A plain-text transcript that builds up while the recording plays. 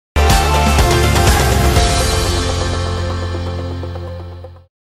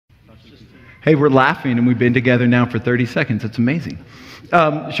Hey, we're laughing, and we've been together now for 30 seconds. It's amazing.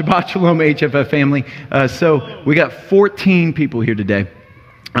 Shabbat Shalom, HFF family. So we got 14 people here today.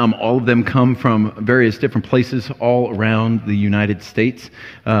 All of them come from various different places all around the United States,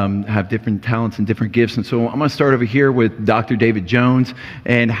 have different talents and different gifts. And so I'm going to start over here with Dr. David Jones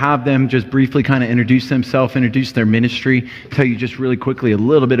and have them just briefly kind of introduce themselves, introduce their ministry, tell you just really quickly a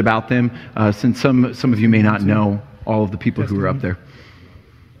little bit about them, since some of you may not know all of the people who are up there.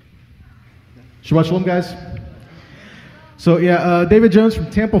 Shabbat Shalom, guys. So yeah, David Jones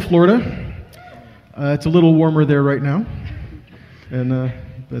from Tampa, Florida. It's a little warmer there right now, and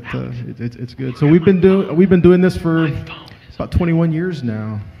but it's good. So we've been doing this for about 21 years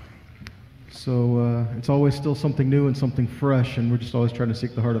now. So it's always still something new and something fresh, and we're just always trying to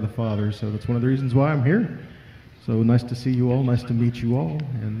seek the heart of the Father. So that's one of the reasons why I'm here. So nice to see you all, nice to meet you all,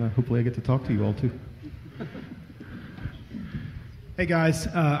 and hopefully I get to talk to you all too. Hey guys,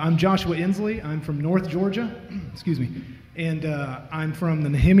 I'm Joshua Inslee. I'm from North Georgia, excuse me, and I'm from the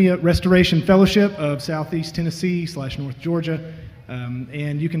Nehemiah Restoration Fellowship of Southeast Tennessee / North Georgia.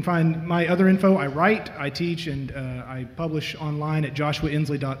 And you can find my other info. I write, I teach, and I publish online at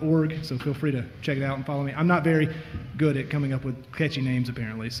joshuainslee.org, so feel free to check it out and follow me. I'm not very good at coming up with catchy names,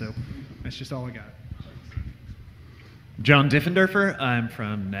 apparently, so that's just all I got. John Diffenderfer. I'm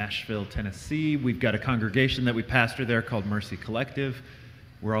from Nashville, Tennessee. We've got a congregation that we pastor there called Mercy Collective.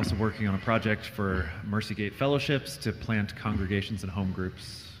 We're also working on a project for Mercy Gate Fellowships to plant congregations and home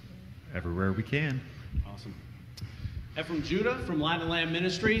groups everywhere we can. Awesome. Ephraim Judah from Light and Lamb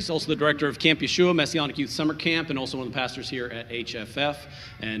Ministries, also the director of Camp Yeshua, Messianic Youth Summer Camp, and also one of the pastors here at HFF.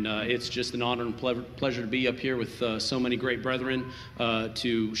 And it's just an honor and pleasure to be up here with so many great brethren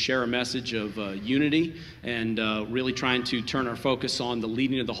to share a message of unity and really trying to turn our focus on the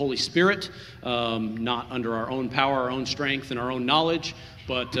leading of the Holy Spirit, not under our own power, our own strength, and our own knowledge,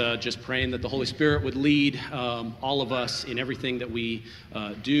 but just praying that the Holy Spirit would lead all of us in everything that we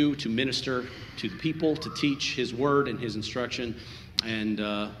do to minister to the people, to teach His Word and His instruction, and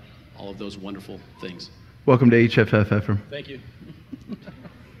all of those wonderful things. Welcome to HFF, Ephraim. Thank you.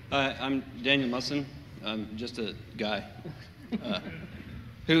 I'm Daniel Musson. I'm just a guy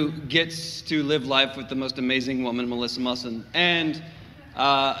who gets to live life with the most amazing woman, Melissa Musson, and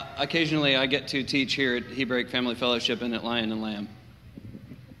occasionally I get to teach here at Hebraic Family Fellowship and at Lion and Lamb.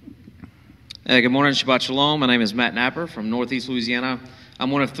 Good morning, Shabbat Shalom. My name is Matt Napper from Northeast Louisiana. I'm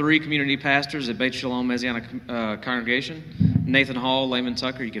one of 3 community pastors at Beit Shalom Messianic Congregation. Nathan Hall, Layman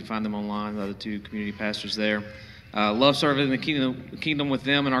Tucker, you can find them online, the other 2 community pastors there. Love serving the kingdom with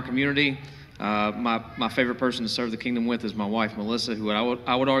them in our community. My favorite person to serve the kingdom with is my wife, Melissa, who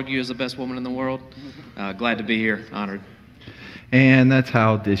I would argue is the best woman in the world. Glad to be here, honored. And that's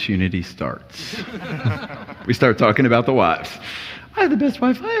how disunity starts. We start talking about the wives. I have the best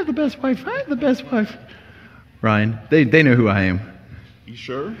wife, I have the best wife, I have the best wife. Ryan, they know who I am. You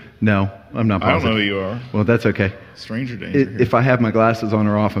sure? No, I'm not positive. I don't know who you are. Well, that's okay. Stranger danger. If I have my glasses on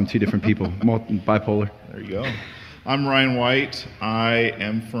or off, I'm 2 different people. Bipolar. There you go. I'm Ryan White. I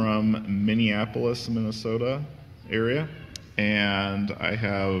am from Minneapolis, Minnesota area, and I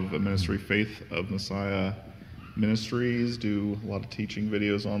have a ministry, Faith of Messiah Ministries, do a lot of teaching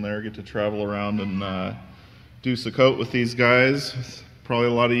videos on there, get to travel around and do Sukkot with these guys, probably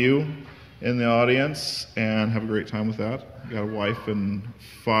a lot of you in the audience, and have a great time with that. Got a wife and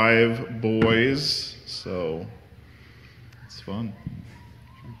 5 boys, so it's fun.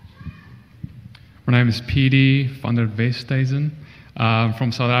 My name is PD van der Westhuizen. I'm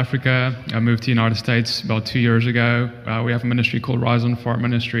from South Africa. I moved to the United States about 2 years ago. We have a ministry called Rise on Fire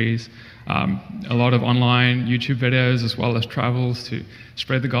Ministries. A lot of online YouTube videos as well as travels to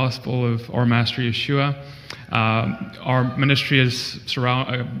spread the gospel of our Master Yeshua. Our ministry is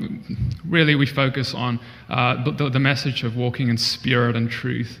really we focus on the message of walking in spirit and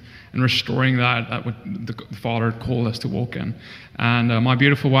truth and restoring that what the Father called us to walk in. And my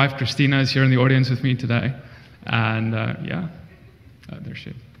beautiful wife, Christina, is here in the audience with me today. And there she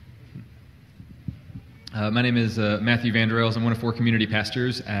is. My name is Matthew Vanderels. I'm one of 4 community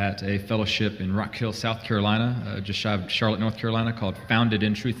pastors at a fellowship in Rock Hill, South Carolina, just shy of Charlotte, North Carolina, called Founded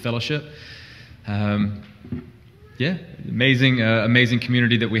in Truth Fellowship. Amazing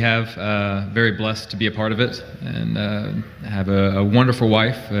community that we have. Very blessed to be a part of it, and have a wonderful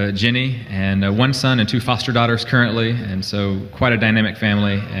wife, Jenny, and 1 son and 2 foster daughters currently, and so quite a dynamic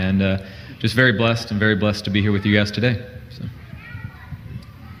family, and just very blessed to be here with you guys today. So.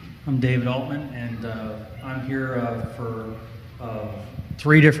 I'm David Altman, and I'm here for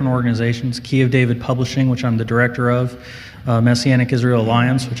 3 different organizations. Key of David Publishing, which I'm the director of, Messianic Israel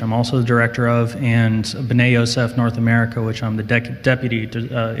Alliance, which I'm also the director of, and B'nai Yosef North America, which I'm the deputy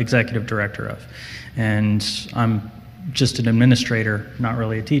executive director of. And I'm just an administrator, not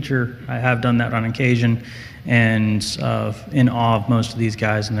really a teacher. I have done that on occasion, and in awe of most of these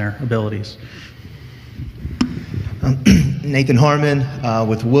guys and their abilities. Nathan Harmon,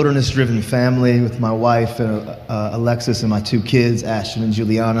 with Wilderness Driven Family, with my wife, Alexis, and my 2 kids, Ashton and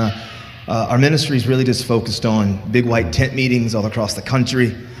Juliana. Our ministry is really just focused on big white tent meetings all across the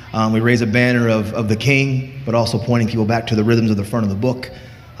country. We raise a banner of the King, but also pointing people back to the rhythms of the front of the book.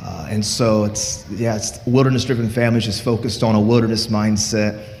 And so it's Wilderness Driven Family is just focused on a wilderness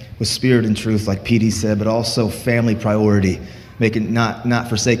mindset with spirit and truth, like PD said, but also family priority, making not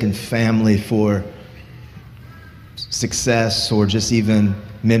forsaking family for success or just even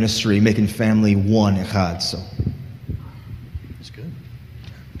ministry, making family one echad. So that's good.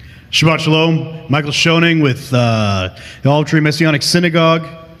 Shabbat Shalom. Michael Schoening with the Olive Tree Messianic Synagogue.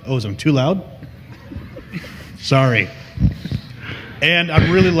 Oh, is I'm too loud? Sorry. And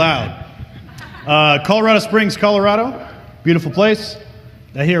I'm really loud. Colorado Springs, Colorado. Beautiful place.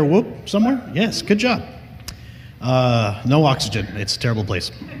 I hear a whoop somewhere? Yes, good job. No oxygen. It's a terrible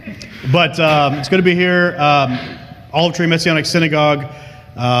place. But it's going to be here. Olive Tree Messianic Synagogue,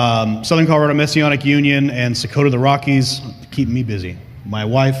 Southern Colorado Messianic Union, and Sakota the Rockies keep me busy. My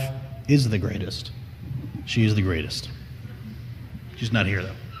wife is the greatest. She is the greatest. She's not here,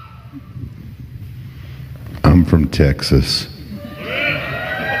 though. I'm from Texas.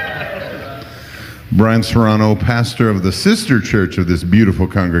 Brian Serrano, pastor of the sister church of this beautiful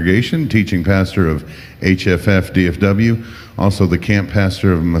congregation, teaching pastor of HFF DFW, also the camp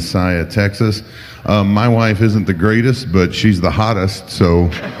pastor of Messiah, Texas. My wife isn't the greatest, but she's the hottest, so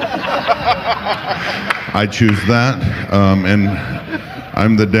I choose that. And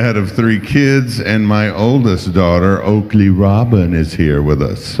I'm the dad of 3 kids, and my oldest daughter, Oakley Robin, is here with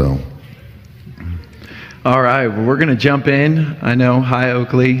us. So. All right, well, we're going to jump in. I know. Hi,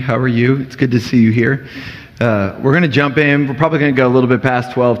 Oakley. How are you? It's good to see you here. We're going to jump in. We're probably going to go a little bit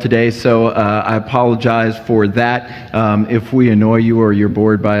past 12 today, so I apologize for that. If we annoy you or you're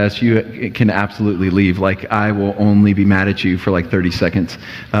bored by us, you can absolutely leave. Like, I will only be mad at you for like 30 seconds.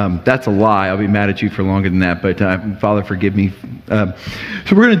 That's a lie. I'll be mad at you for longer than that, but Father, forgive me.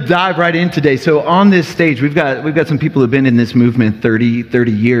 So we're going to dive right in today. So on this stage, we've got some people who have been in this movement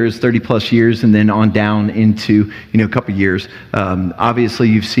 30 years, 30 plus years, and then on down into a couple years. Obviously,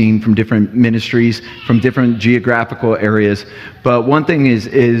 you've seen from different ministries, from different geographical areas, but one thing is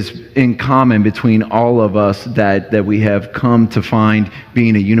in common between all of us that we have come to find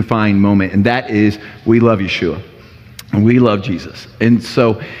being a unifying moment, and that is we love Yeshua. And we love Jesus. And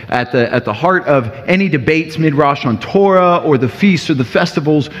so at the heart of any debates mid-Rosh on Torah or the feasts or the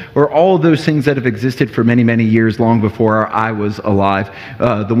festivals or all of those things that have existed for many, many years, long before I was alive,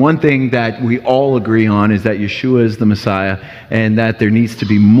 the one thing that we all agree on is that Yeshua is the Messiah and that there needs to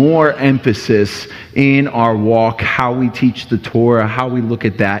be more emphasis in our walk, how we teach the Torah, how we look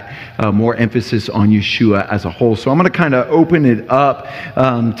at that, more emphasis on Yeshua as a whole. So I'm going to kind of open it up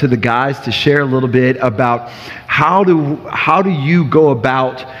to the guys to share a little bit about how do you go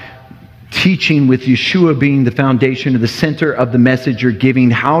about teaching with Yeshua being the foundation of the center of the message you're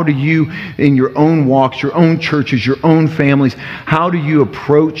giving? How do you, in your own walks, your own churches, your own families, how do you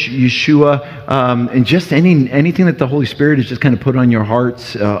approach Yeshua and just anything that the Holy Spirit has just kind of put on your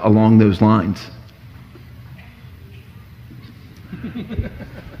hearts along those lines?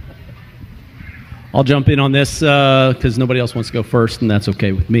 I'll jump in on this because nobody else wants to go first, and that's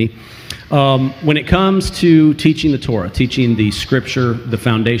okay with me. When it comes to teaching the Torah, teaching the Scripture, the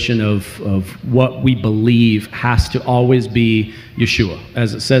foundation of what we believe has to always be Yeshua.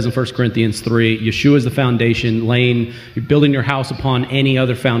 As it says in 1 Corinthians 3, Yeshua is the foundation. Building your house upon any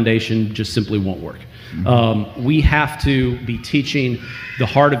other foundation just simply won't work. We have to be teaching the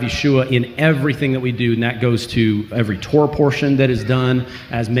heart of Yeshua in everything that we do, and that goes to every Torah portion that is done,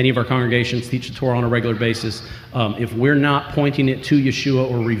 as many of our congregations teach the Torah on a regular basis. If we're not pointing it to Yeshua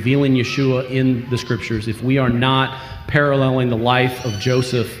or revealing Yeshua in the Scriptures, if we are not paralleling the life of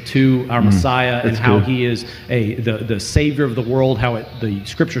Joseph to our Messiah and how he is the Savior of the world, how the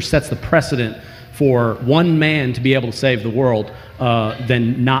Scripture sets the precedent for one man to be able to save the world,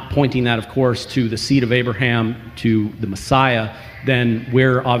 then not pointing that, of course, to the seed of Abraham, to the Messiah, then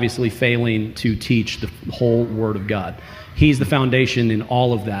we're obviously failing to teach the whole Word of God. He's the foundation in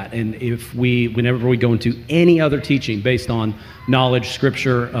all of that. And whenever we go into any other teaching based on knowledge,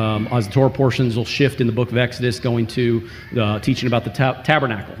 Scripture, as the Torah portions will shift in the book of Exodus, going to teaching about the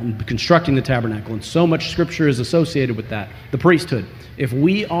tabernacle and constructing the tabernacle. And so much Scripture is associated with that. The priesthood. If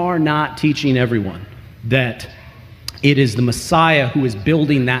we are not teaching everyone that It is the Messiah who is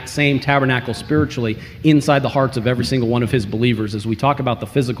building that same tabernacle spiritually inside the hearts of every single one of his believers. As we talk about the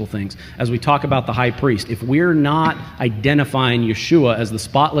physical things, as we talk about the high priest, if we're not identifying Yeshua as the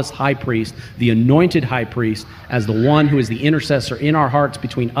spotless high priest, the anointed high priest, as the one who is the intercessor in our hearts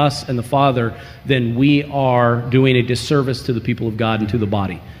between us and the Father, then we are doing a disservice to the people of God and to the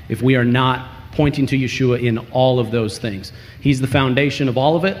body. If we are not pointing to Yeshua in all of those things, he's the foundation of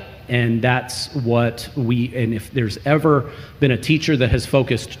all of it. And that's what and if there's ever been a teacher that has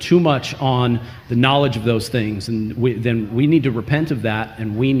focused too much on the knowledge of those things, then we need to repent of that,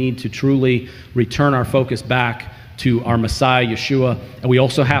 and we need to truly return our focus back to our Messiah, Yeshua. And we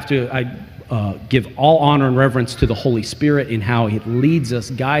also have to give all honor and reverence to the Holy Spirit in how it leads us,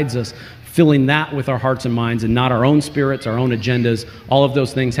 guides us, filling that with our hearts and minds and not our own spirits, our own agendas. All of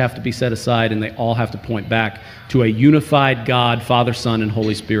those things have to be set aside, and they all have to point back to a unified God, Father, Son, and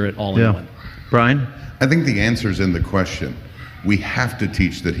Holy Spirit, all in one. Brian? I think the answer is in the question. We have to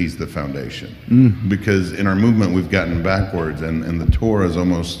teach that he's the foundation. Because in our movement, we've gotten backwards, and the Torah has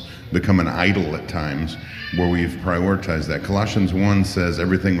almost become an idol at times where we've prioritized that. Colossians 1 says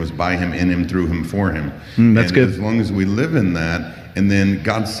everything was by him, in him, through him, for him. That's good. As long as we live in that, and then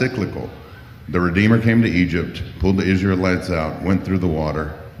God's cyclical. The Redeemer came to Egypt, pulled the Israelites out, went through the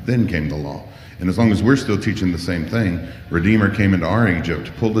water, then came the law. And as long as we're still teaching the same thing, Redeemer came into our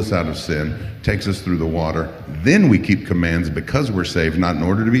Egypt, pulled us out of sin, takes us through the water, then we keep commands because we're saved, not in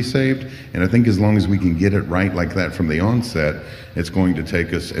order to be saved. And I think as long as we can get it right like that from the onset, it's going to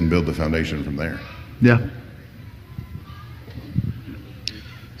take us and build the foundation from there. Yeah.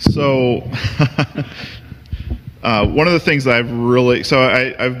 So one of the things I've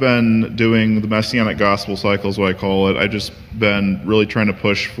been doing the Messianic Gospel Cycle is what I call it. I've just been really trying to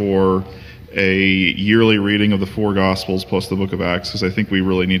push for a yearly reading of the 4 Gospels plus the book of Acts, because I think we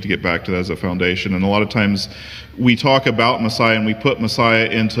really need to get back to that as a foundation. And a lot of times we talk about Messiah and we put Messiah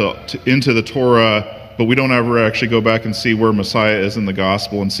into the Torah, but we don't ever actually go back and see where Messiah is in the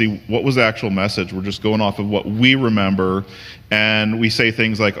gospel and see what was the actual message. We're just going off of what we remember, and we say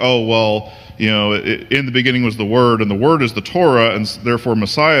things like, oh, well, in the beginning was the Word, and the Word is the Torah, and therefore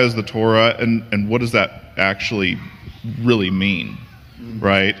Messiah is the Torah, and what does that actually really mean?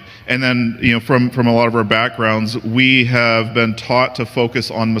 Right? And then, from a lot of our backgrounds, we have been taught to focus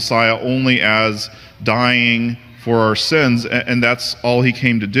on Messiah only as dying for our sins, and that's all he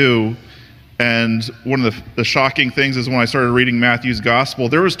came to do. And one of the shocking things is when I started reading Matthew's gospel,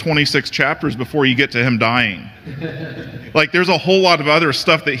 there was 26 chapters before you get to him dying. Like, there's a whole lot of other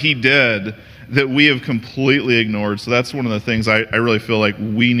stuff that he did that we have completely ignored. So that's one of the things I really feel like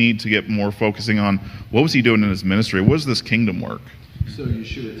we need to get more focusing on. What was he doing in his ministry? What is this kingdom work? So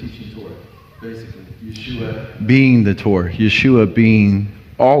Yeshua teaching Torah, basically. Yeshua being the Torah. Yeshua being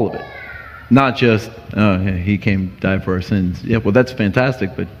all of it. Not just, he came, died for our sins. Yeah, well, that's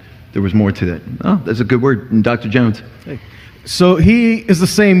fantastic, but there was more to that. Oh, that's a good word. And Dr. Jones. Hey. So he is the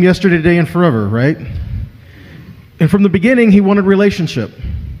same yesterday, today, and forever, right? And from the beginning, he wanted relationship.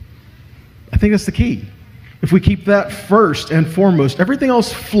 I think that's the key. If we keep that first and foremost, everything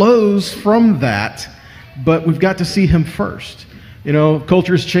else flows from that, but we've got to see him first.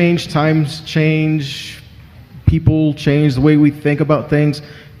 Cultures change, times change, people change, the way we think about things.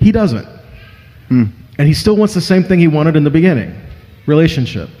 He doesn't. And he still wants the same thing he wanted in the beginning,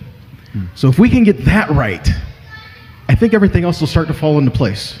 relationship. So if we can get that right, I think everything else will start to fall into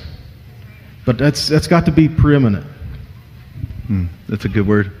place. But that's got to be preeminent. That's a good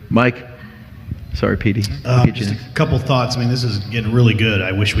word. Mike? Sorry, Petey. Just a couple thoughts. I mean, this is getting really good.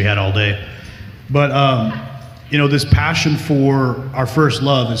 I wish we had all day. But, this passion for our first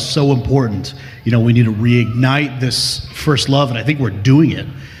love is so important. We need to reignite this first love, and I think we're doing it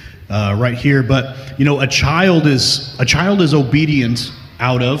right here. But, a child is obedient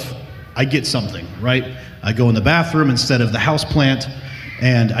out of, I get something, right? I go in the bathroom instead of the house plant,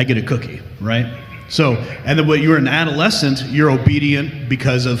 and I get a cookie, right? So, and then when you're an adolescent, you're obedient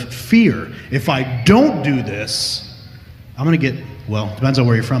because of fear. If I don't do this, I'm going to get, well, depends on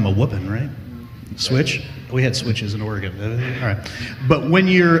where you're from, a whooping, right? Switch? We had switches in Oregon. All right. But when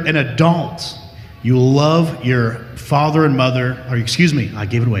you're an adult, you love your father and mother, or excuse me, I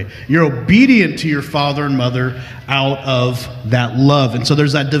gave it away. You're obedient to your father and mother out of that love. And so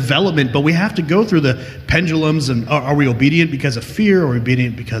there's that development, but we have to go through the pendulums. And are we obedient because of fear, or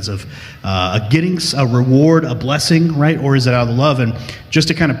obedient because of getting a reward, a blessing, right? Or is it out of the love? And just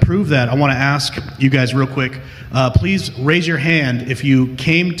to kind of prove that, I want to ask you guys real quick, please raise your hand if you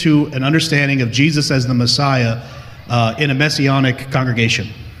came to an understanding of Jesus as the Messiah in a Messianic congregation.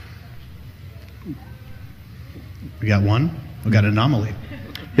 We got one. We got an anomaly.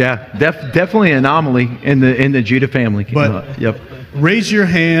 Yeah, definitely an anomaly in the Judah family. But yep. Raise your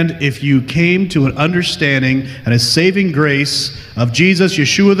hand if you came to an understanding and a saving grace of Jesus,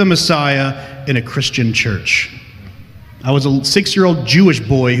 Yeshua the Messiah, in a Christian church. I was a 6-year-old Jewish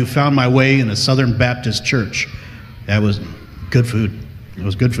boy who found my way in a Southern Baptist church. That was good food. It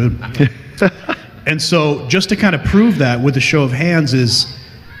was good food. And so just to kind of prove that with a show of hands is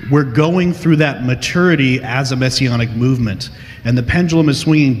we're going through that maturity as a messianic movement. And the pendulum is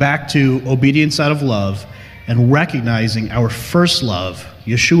swinging back to obedience out of love and recognizing our first love,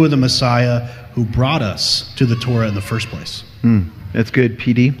 Yeshua the Messiah, who brought us to the Torah in the first place. That's good,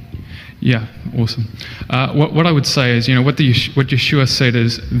 PD. Yeah, awesome. What I would say is, what Yeshua said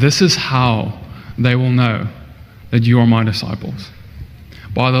is, this is how they will know that you are my disciples,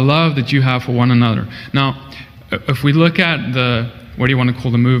 by the love that you have for one another. Now, if we look at the, what do you want to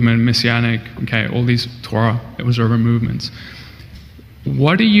call the movement, Messianic, okay, all these Torah observer movements,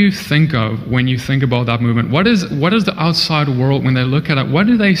 what do you think of when you think about that movement? What is the outside world when they look at it? What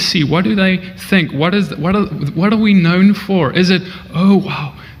do they see? What do they think? What are we known for? Is it, oh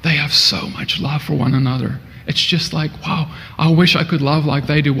wow, they have so much love for one another? It's just like, wow, I wish I could love like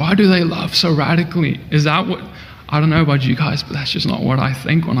they do. Why do they love so radically? Is that what, I don't know about you guys, but that's just not what I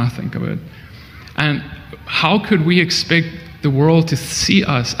think when I think of it. And how could we expect the world to see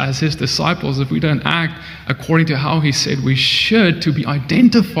us as his disciples if we don't act according to how he said we should to be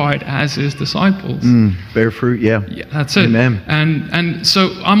identified as his disciples? Bear fruit, yeah. Yeah, that's it. Amen. And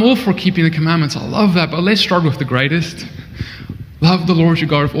so I'm all for keeping the commandments. I love that, but let's start with the greatest. Love the Lord your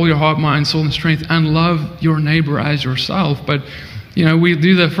God with all your heart, mind, soul, and strength, and love your neighbor as yourself. But we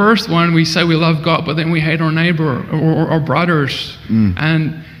do the first one, we say we love God, but then we hate our neighbor or our brothers.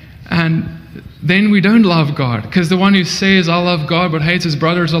 And then we don't love God, because the one who says, I love God, but hates his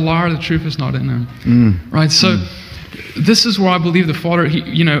brother is a liar. The truth is not in him. Right? So this is where I believe the Father,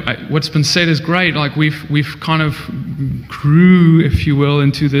 what's been said is great. Like we've kind of grew, if you will,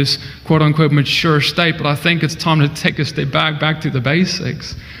 into this quote unquote mature state, but I think it's time to take a step back to the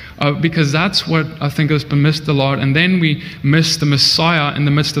basics. Because that's what I think has been missed a lot. And then we miss the Messiah in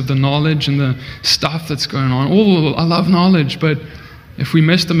the midst of the knowledge and the stuff that's going on. Oh, I love knowledge, but if we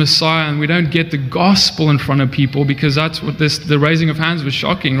miss the Messiah and we don't get the gospel in front of people, because that's what the raising of hands was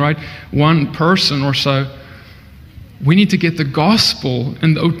shocking, right? One person or so. We need to get the gospel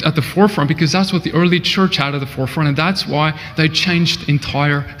at the forefront, because that's what the early church had at the forefront, and that's why they changed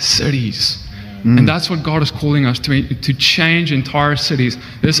entire cities. And that's what God is calling us to change entire cities.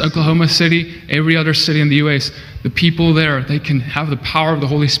 This Oklahoma City, every other city in the U.S., the people there, they can have the power of the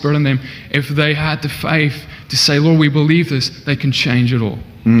Holy Spirit in them. If they had the faith to say, Lord, we believe this, they can change it all.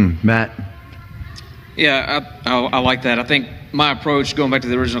 Matt? Yeah, I like that. I think my approach, going back to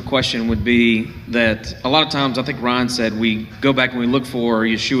the original question, would be that a lot of times, I think Ryan said, we go back and we look for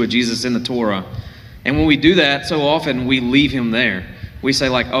Yeshua, Jesus in the Torah. And when we do that, so often we leave him there. We say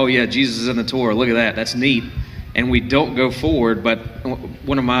like, oh yeah, Jesus is in the Torah, look at that, that's neat. And we don't go forward, but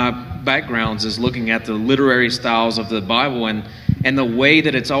one of my backgrounds is looking at the literary styles of the Bible and the way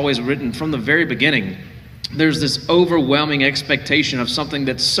that it's always written from the very beginning. There's this overwhelming expectation of something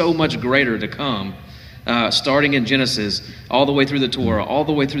that's so much greater to come, starting in Genesis, all the way through the Torah, all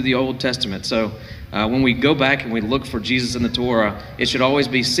the way through the Old Testament. So when we go back and we look for Jesus in the Torah, it should always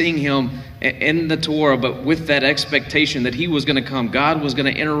be seeing him in the Torah, but with that expectation that he was going to come. God was going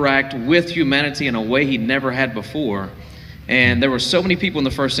to interact with humanity in a way he never had before. And there were so many people in the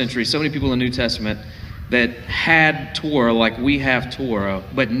first century, so many people in the New Testament that had Torah like we have Torah,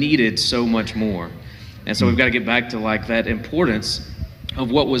 but needed so much more. And so we've got to get back to like that importance of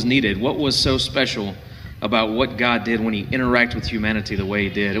what was needed, what was so special about what God did when he interacted with humanity the way he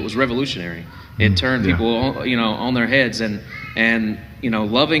did. It was revolutionary. It turned people, on their heads. And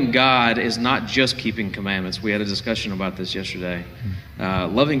loving God is not just keeping commandments. We had a discussion about this yesterday.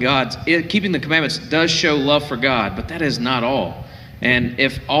 Loving God, keeping the commandments does show love for God, but that is not all. And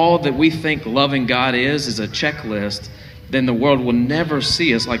if all that we think loving God is a checklist, then the world will never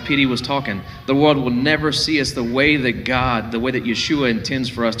see us, like PD was talking, the world will never see us the way that Yeshua intends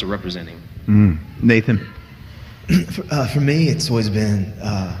for us to represent him. Nathan? For me, it's always been,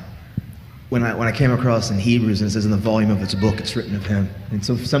 when I came across in Hebrews, and it says in the volume of its book, it's written of him. And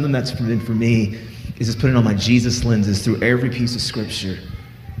so something that's been for me is just putting on my Jesus lenses through every piece of scripture.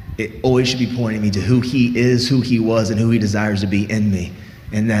 It always should be pointing me to who he is, who he was, and who he desires to be in me.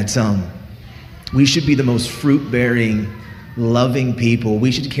 And that we should be the most fruit-bearing loving people.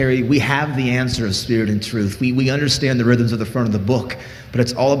 We have the answer of spirit and truth. We understand the rhythms of the front of the book, but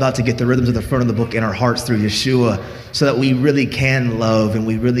it's all about to get the rhythms of the front of the book in our hearts through Yeshua so that we really can love and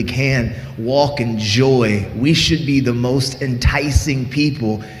we really can walk in joy. We should be the most enticing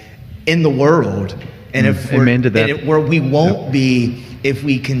people in the world. And if Amen to that. we won't be if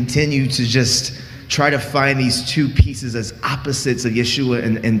we continue to just try to find these two pieces as opposites of Yeshua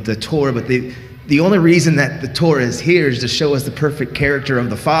and the Torah, but the only reason that the Torah is here is to show us the perfect character of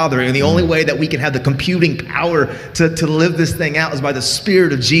the Father, and the only way that we can have the computing power to live this thing out is by the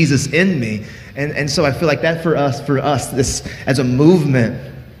Spirit of Jesus in me. And so I feel like that for us, this as a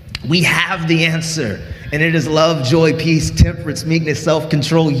movement, we have the answer. And it is love, joy, peace, temperance, meekness,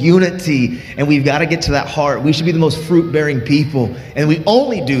 self-control, unity. And we've got to get to that heart. We should be the most fruit-bearing people. And we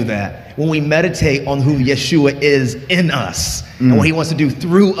only do that when we meditate on who Yeshua is in us and what he wants to do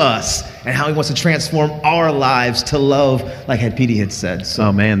through us and how he wants to transform our lives to love, like Petey had said. So,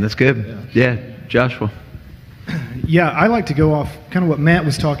 oh, man, that's good. Yeah, Joshua. Yeah, I like to go off kind of what Matt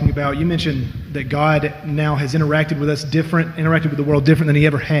was talking about. You mentioned that God now has interacted with us interacted with the world different than he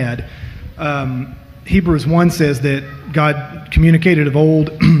ever had. Hebrews 1 says that God communicated of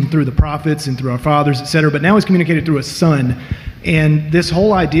old through the prophets and through our fathers, etc., but now he's communicated through a son. And this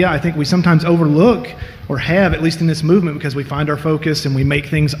whole idea, I think we sometimes overlook, or have, at least in this movement, because we find our focus and we make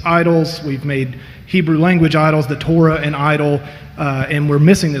things idols. We've made Hebrew language idols, the Torah an idol, and we're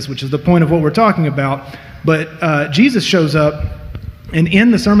missing this, which is the point of what we're talking about. But Jesus shows up, and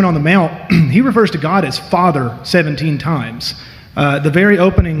in the Sermon on the Mount, he refers to God as Father 17 times. The very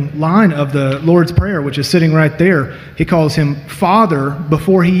opening line of the Lord's Prayer, which is sitting right there, he calls him Father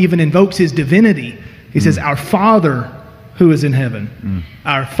before he even invokes his divinity. He says, our Father who is in heaven,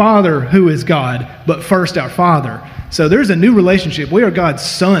 our Father who is God, but first our Father. So there's a new relationship. We are God's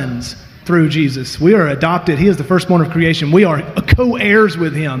sons through Jesus. We are adopted. He is the firstborn of creation. We are co-heirs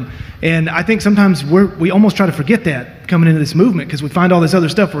with him. And I think sometimes we almost try to forget that coming into this movement because we find all this other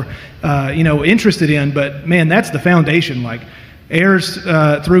stuff we're interested in. But man, that's the foundation. Like, heirs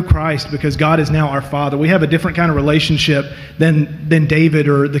through Christ, because God is now our Father. We have a different kind of relationship than David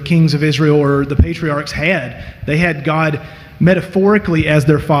or the kings of Israel or the patriarchs had. They had God metaphorically as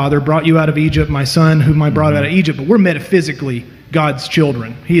their Father, brought you out of Egypt, my son whom I brought out of Egypt, but we're metaphysically God's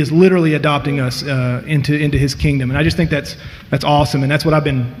children. He is literally adopting us into his kingdom. And I just think that's awesome, and that's what I've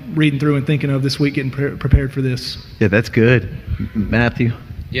been reading through and thinking of this week, getting prepared for this. Yeah, that's good. Matthew?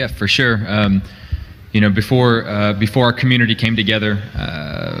 Yeah, for sure. Before our community came together,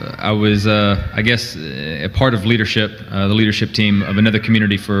 I was, a part of leadership, the leadership team of another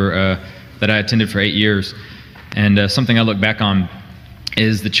community that I attended for 8 years. And something I look back on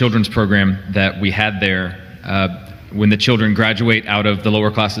is the children's program that we had there. When the children graduate out of the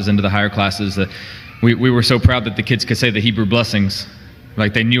lower classes into the higher classes, we were so proud that the kids could say the Hebrew blessings.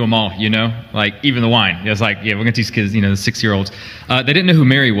 Like, they knew them all, like even the wine. It was like, yeah, we're going to teach kids, the 6-year-olds. They didn't know who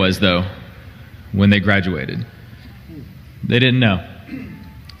Mary was, though, when they graduated. They didn't know.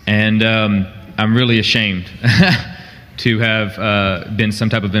 And I'm really ashamed to have been some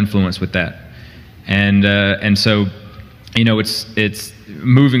type of influence with that. And so, it's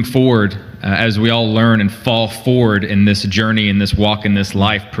moving forward as we all learn and fall forward in this journey, in this walk, in this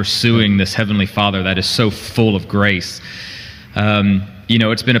life, pursuing this Heavenly Father that is so full of grace.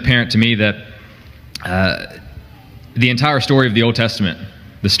 It's been apparent to me that the entire story of the Old Testament,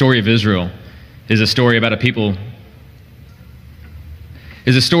 the story of Israel, is a story about a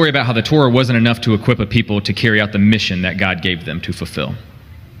story about how the Torah wasn't enough to equip a people to carry out the mission that God gave them to fulfill.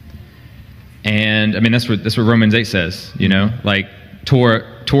 And that's what Romans 8 says, like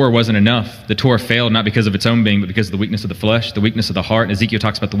Torah wasn't enough. The Torah failed not because of its own being, but because of the weakness of the flesh, the weakness of the heart. And Ezekiel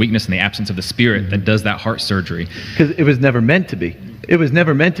talks about the weakness and the absence of the Spirit that does that heart surgery. Because it was never meant to be. It was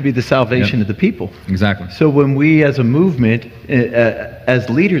never meant to be the salvation of the people. Exactly. So when we as a movement, as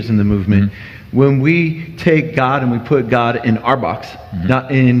leaders in the movement, when we take God and we put God in our box,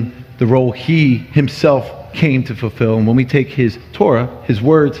 not in the role he himself came to fulfill, and when we take his Torah, his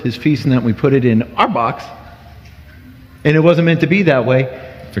words, his feast, and that we put it in our box, and it wasn't meant to be that way.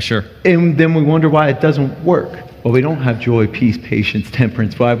 For sure. And then we wonder why it doesn't work. Well, we don't have joy, peace, patience,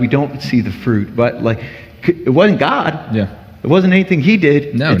 temperance. Why we don't see the fruit. But it wasn't God. Yeah. It wasn't anything he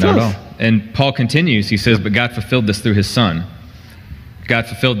did. No, not at all. And Paul continues. He says, but God fulfilled this through his Son. God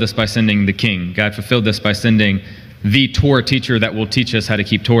fulfilled this by sending the King. God fulfilled this by sending the Torah teacher that will teach us how to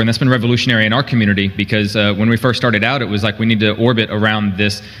keep Torah. And that's been revolutionary in our community, because when we first started out, it was like we need to orbit around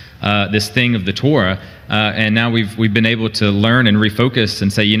this thing of the Torah. And now we've been able to learn and refocus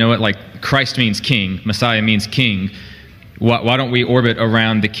and say, you know what, like Christ means king, Messiah means king. Why don't we orbit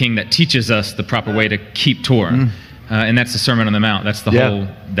around the king that teaches us the proper way to keep Torah? and that's the Sermon on the Mount. That's the Yeah. whole.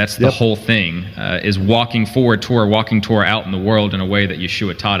 That's the whole thing. Is walking forward Torah, walking Torah out in the world in a way that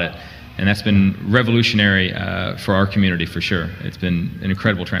Yeshua taught it, and that's been revolutionary for our community for sure. It's been an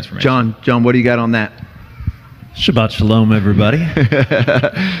incredible transformation. John, what do you got on that? Shabbat Shalom, everybody.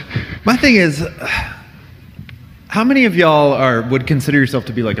 My thing is, how many of y'all would consider yourself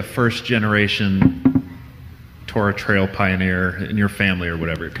to be like a first generation Torah trail pioneer in your family or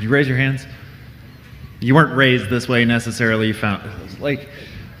whatever? Could you raise your hands? You weren't raised this way necessarily. You found, like,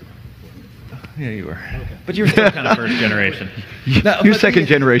 yeah, you were. But you were still kind of first generation. You're second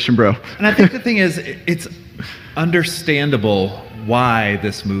generation, bro. And I think the thing is, it's understandable why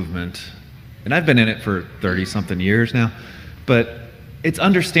this movement, and I've been in it for 30-something years now, but it's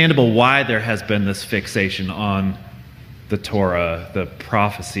understandable why there has been this fixation on the Torah, the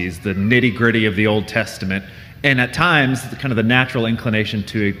prophecies, the nitty-gritty of the Old Testament, and at times, kind of the natural inclination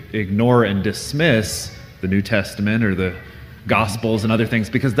to ignore and dismiss the New Testament or the Gospels and other things,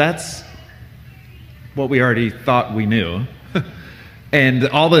 because that's what we already thought we knew. And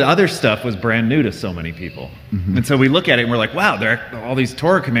all the other stuff was brand new to so many people. Mm-hmm. And so we look at it and we're like, wow, there are all these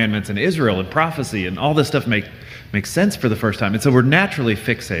Torah commandments and Israel and prophecy and all this stuff makes sense for the first time. And so we're naturally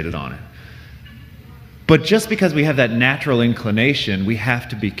fixated on it. But just because we have that natural inclination, we have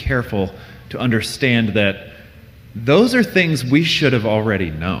to be careful to understand that those are things we should have already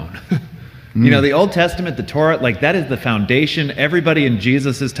known. You know, the Old Testament, the Torah, like that is the foundation. Everybody in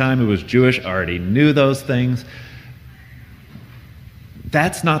Jesus' time who was Jewish already knew those things.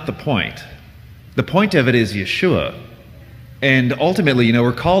 That's not the point. The point of it is Yeshua. And ultimately, you know,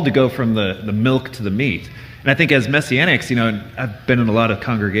 we're called to go from the milk to the meat. And I think as Messianics, you know, I've been in a lot of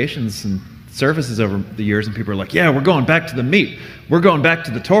congregations and services over the years, and people are like, yeah, we're going back to the meat. We're going back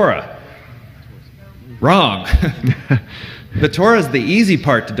to the Torah. Wrong. The Torah is the easy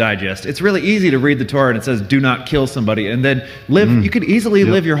part to digest. It's really easy to read the Torah and it says, do not kill somebody, and then live. You could easily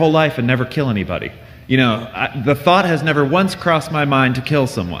live your whole life and never kill anybody. You know, the thought has never once crossed my mind to kill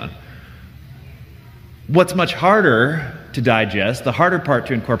someone. What's much harder to digest, the harder part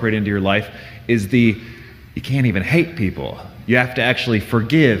to incorporate into your life, is you can't even hate people. You have to actually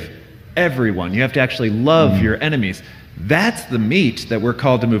forgive everyone. You have to actually love your enemies. That's the meat that we're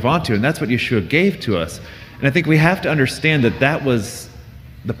called to move on to, and that's what Yeshua gave to us. And I think we have to understand that was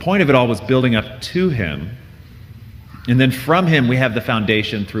the point of it all, was building up to him. And then from him, we have the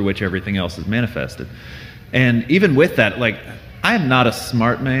foundation through which everything else is manifested. And even with that, like, I am not a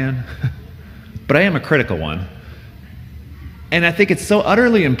smart man, but I am a critical one. And I think it's so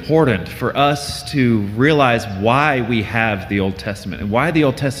utterly important for us to realize why we have the Old Testament and why the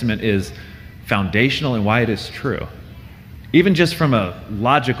Old Testament is foundational and why it is true, even just from a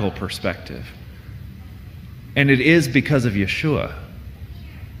logical perspective. And it is because of Yeshua.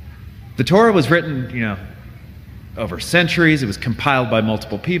 The Torah was written, you know, over centuries. It was compiled by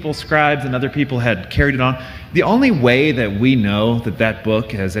multiple people. Scribes and other people had carried it on. The only way that we know that that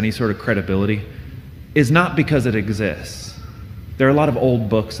book has any sort of credibility is not because it exists. There are a lot of old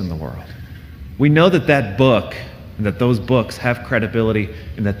books in the world. We know that that book and that those books have credibility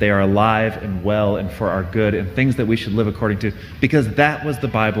and that they are alive and well and for our good and things that we should live according to, because that was the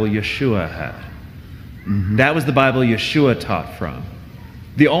Bible Yeshua had. That was the Bible Yeshua taught from.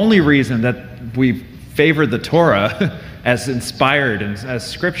 The only reason that we favor the Torah as inspired and as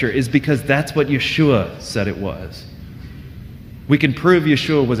scripture is because that's what Yeshua said it was. We can prove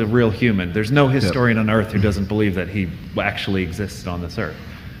Yeshua was a real human. There's no historian on earth who doesn't believe that he actually existed on this earth.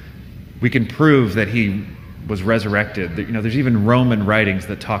 We can prove that he was resurrected. You know, there's even Roman writings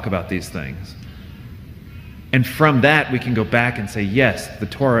that talk about these things. And from that, we can go back and say, yes, the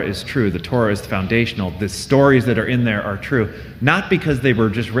Torah is true. The Torah is foundational. The stories that are in there are true, not because they were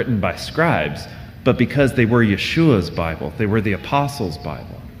just written by scribes, but because they were Yeshua's Bible. They were the apostles'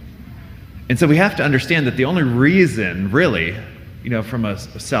 Bible. And so we have to understand that the only reason, really, you know, from a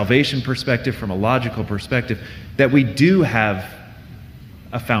salvation perspective, from a logical perspective, that we do have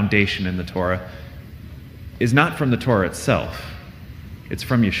a foundation in the Torah is not from the Torah itself. It's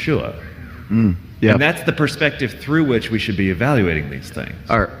from Yeshua. Yeah. And that's the perspective through which we should be evaluating these things.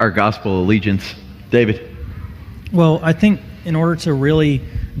 Our gospel allegiance. David? Well, I think in order to really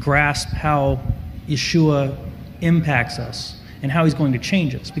grasp how Yeshua impacts us and how he's going to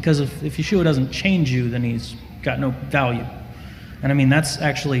change us, because if Yeshua doesn't change you, then he's got no value. And I mean, that's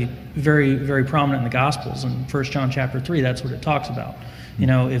actually very, very prominent in the Gospels. In 1 John chapter 3, that's what it talks about. You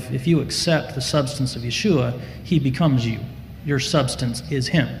know, if you accept the substance of Yeshua, he becomes you. Your substance is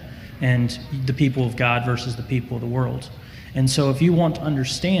him. And the people of God versus the people of the world. And so if you want to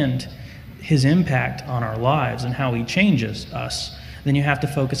understand his impact on our lives and how he changes us, then you have to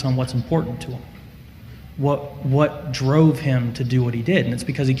focus on what's important to him. what drove him to do what he did, and it's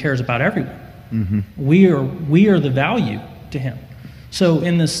because he cares about everyone. Mm-hmm. We are the value to him. So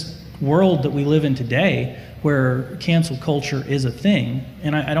in this world that we live in today, where cancel culture is a thing,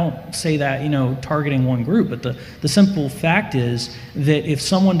 and I don't say that, targeting one group, but the simple fact is that if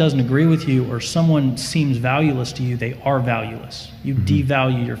someone doesn't agree with you or someone seems valueless to you, they are valueless. You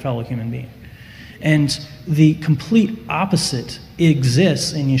devalue your fellow human being. And the complete opposite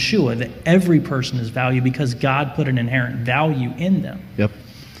exists in Yeshua, that every person is valued because God put an inherent value in them. Yep.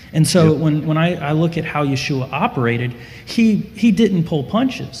 And so when I look at how Yeshua operated, he didn't pull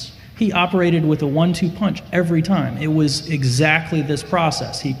punches. He operated with a 1-2 punch every time. It was exactly this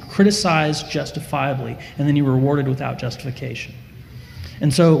process. He criticized justifiably, and then he rewarded without justification.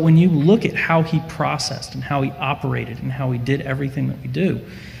 And so when you look at how he processed and how he operated and how he did everything that we do,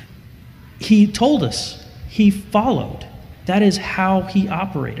 he told us, he followed. That is how he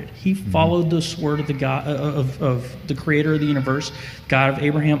operated. He followed this word of the God of the creator of the universe, God of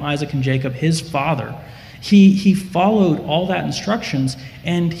Abraham, Isaac, and Jacob, his father. He followed all that instructions,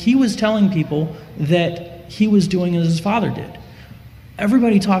 and he was telling people that he was doing as his father did.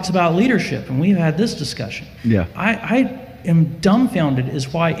 Everybody talks about leadership, and we've had this discussion. Yeah. I am dumbfounded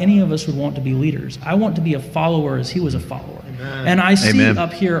as why any of us would want to be leaders. I want to be a follower as he was a follower. Amen. And I see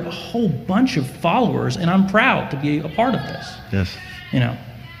up here a whole bunch of followers, and I'm proud to be a part of this. Yes.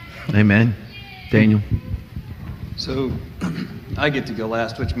 Amen. Daniel. So I get to go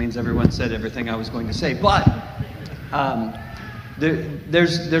last, which means everyone said everything I was going to say. But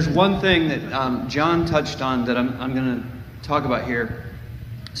there's one thing that John touched on that I'm going to talk about here.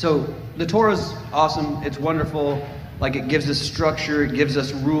 So the Torah is awesome. It's wonderful. Like, it gives us structure. It gives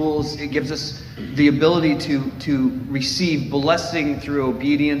us rules. It gives us the ability to receive blessing through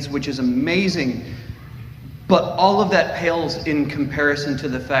obedience, which is amazing. But all of that pales in comparison to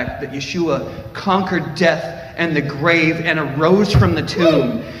the fact that Yeshua conquered death and the grave and arose from the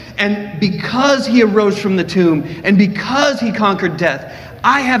tomb. And because he arose from the tomb and because he conquered death,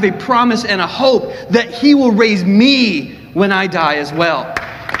 I have a promise and a hope that he will raise me when I die as well.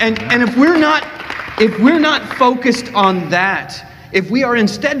 And if we're not focused on that, if we are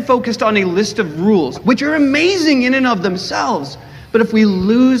instead focused on a list of rules, which are amazing in and of themselves, but if we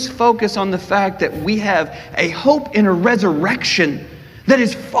lose focus on the fact that we have a hope in a resurrection that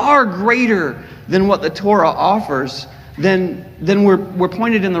is far greater than what the Torah offers, then we're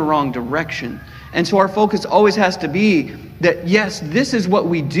pointed in the wrong direction. And so our focus always has to be that, yes, this is what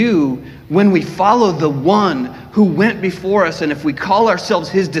we do when we follow the one who went before us, and if we call ourselves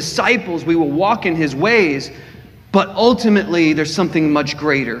his disciples, we will walk in his ways. But ultimately, there's something much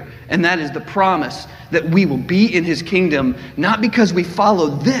greater, and that is the promise that we will be in his kingdom, not because we follow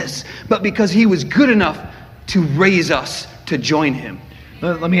this, but because he was good enough to raise us to join him.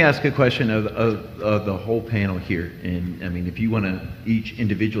 Let me ask a question of the whole panel here. And I mean, if you want to each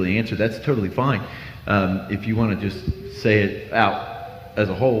individually answer, that's totally fine. If you want to just say it out as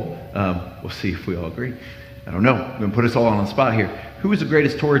a whole, we'll see if we all agree. I don't know. I'm going to put us all on the spot here. Who was the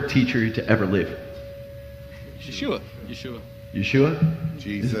greatest Torah teacher to ever live? Yeshua. Yeshua?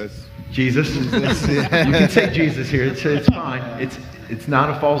 Jesus. Jesus? You can say Jesus here. It's fine. It's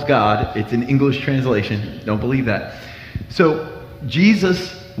not a false god. It's an English translation. Don't believe that. So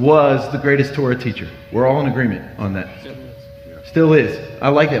Jesus was the greatest Torah teacher. We're all in agreement on that. Still is. I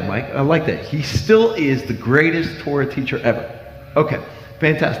like that, Mike. I like that. He still is the greatest Torah teacher ever. Okay,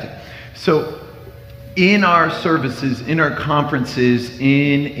 fantastic. So in our services, in our conferences,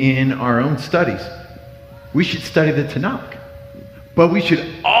 in our own studies, we should study the Tanakh. But we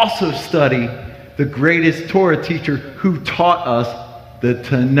should also study the greatest Torah teacher who taught us the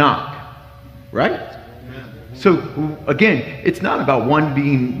Tanakh. Right? So again, it's not about one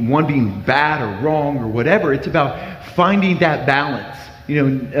being bad or wrong or whatever. It's about finding that balance. You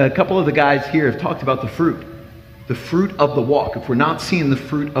know, a couple of the guys here have talked about the fruit of the walk. If we're not seeing the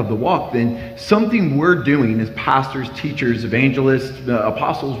fruit of the walk, then something we're doing as pastors, teachers, evangelists,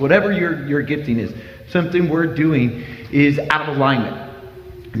 apostles, whatever your gifting is, something we're doing is out of alignment.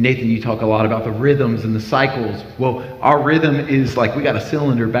 Nathan, you talk a lot about the rhythms and the cycles. Well, our rhythm is like we got a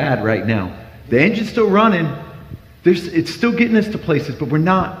cylinder bad right now. The engine's still running. It's still getting us to places, but we're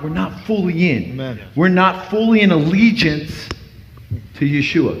not fully in. Amen. We're not fully in allegiance to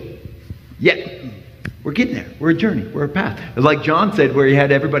Yeshua yet. We're getting there. We're a journey. We're a path. Like John said, where he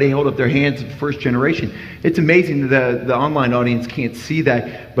had everybody hold up their hands at the first generation. It's amazing that the online audience can't see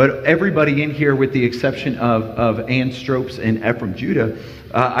that, but everybody in here, with the exception of Ann Stropes and Ephraim Judah,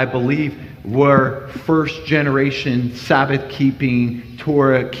 I believe were first generation Sabbath keeping,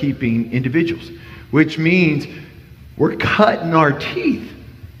 Torah keeping individuals, which means we're cutting our teeth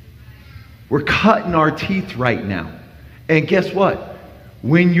We're cutting our teeth right now. And guess what?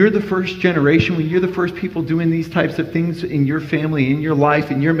 When you're the first generation, when you're the first people doing these types of things in your family, in your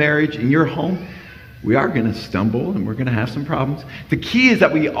life, in your marriage, in your home, we are going to stumble and we're going to have some problems. The key is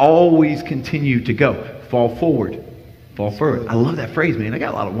that we always continue to go. Fall forward. Fall forward. I love that phrase, man. I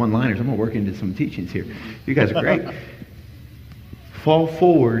got a lot of one-liners. I'm going to work into some teachings here. You guys are great. Fall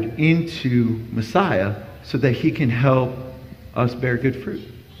forward into Messiah so that he can help us bear good fruit.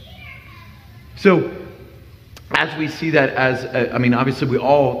 So, as we see that obviously we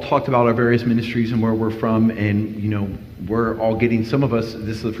all talked about our various ministries and where we're from, and, we're all getting, some of us,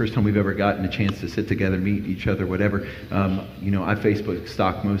 this is the first time we've ever gotten a chance to sit together, meet each other, whatever. I Facebook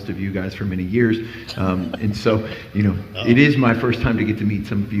stalked most of you guys for many years, and so, it is my first time to get to meet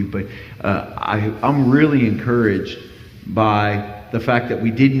some of you, but I'm really encouraged by the fact that we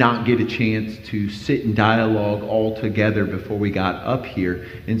did not get a chance to sit and dialogue all together before we got up here.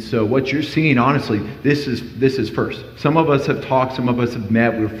 And so what you're seeing, honestly, this is first. Some of us have talked, some of us have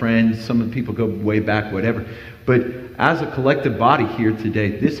met, we're friends, some of the people go way back, whatever. But as a collective body here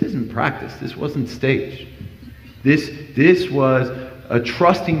today, this isn't practice. This wasn't staged. This was a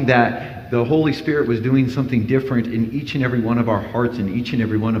trusting that the Holy Spirit was doing something different in each and every one of our hearts and each and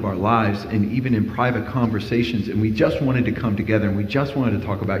every one of our lives, and even in private conversations. And we just wanted to come together and we just wanted to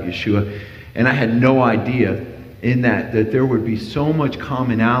talk about Yeshua. And I had no idea in that there would be so much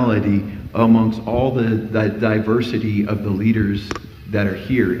commonality amongst all the diversity of the leaders that are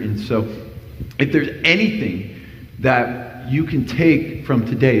here. And so if there's anything that you can take from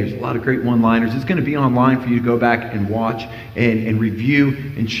today, there's a lot of great one-liners. It's going to be online for you to go back and watch and review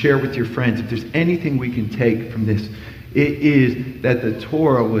and share with your friends. If there's anything we can take from this, it is that the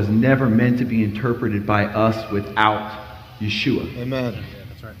Torah was never meant to be interpreted by us without Yeshua. Amen. Yeah,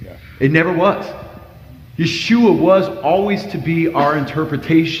 that's right. Yeah. It never was. Yeshua was always to be our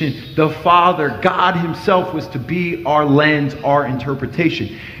interpretation. The Father, God himself, was to be our lens, our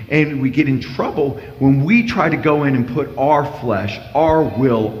interpretation. And we get in trouble when we try to go in and put our flesh, our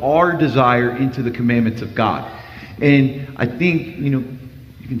will, our desire into the commandments of God. And I think, you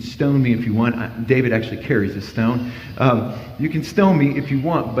can stone me if you want. David actually carries a stone. You can stone me if you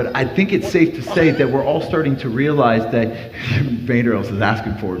want, but I think it's safe to say that we're all starting to realize that Vanderels is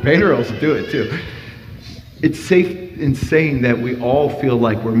asking for it. Vanderels will do it too. It's safe in saying that we all feel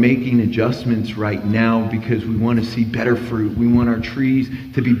like we're making adjustments right now because we want to see better fruit. We want our trees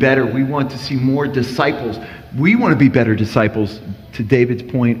to be better. We want to see more disciples. We want to be better disciples, to David's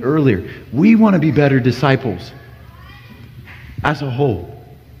point earlier. We want to be better disciples as a whole.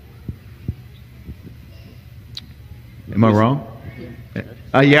 Am I wrong?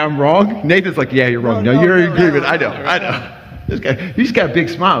 Yeah, I'm wrong? Nathan's like, yeah, you're wrong. No, you're in agreement. I know. This guy, you just got a big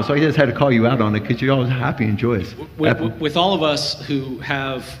smile, so I just had to call you out on it because you're always happy and joyous. With all of us who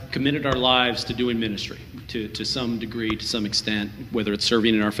have committed our lives to doing ministry, to some degree, to some extent, whether it's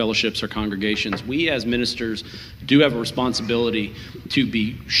serving in our fellowships or congregations, we as ministers do have a responsibility to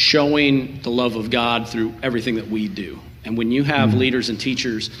be showing the love of God through everything that we do. And when you have leaders and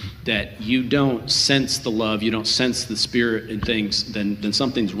teachers that you don't sense the love, you don't sense the Spirit in things, then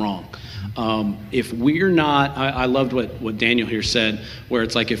something's wrong. If we're not, I loved what Daniel here said, where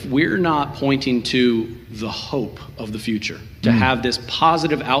it's like if we're not pointing to the hope of the future, to have this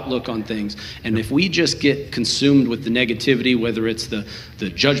positive outlook on things, and if we just get consumed with the negativity, whether it's the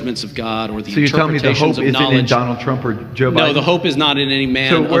judgments of God or the interpretations of knowledge. So you're telling me the hope isn't in Donald Trump or Joe Biden? No, the hope is not in any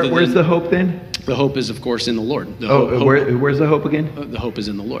man. So where's the hope then? The hope is, of course, in the Lord. Where's the hope again? The hope is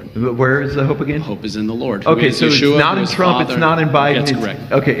in the Lord. Where is the hope again? Hope is in the Lord. Okay, so Yeshua, it's not in Trump, Father. It's not in Biden. That's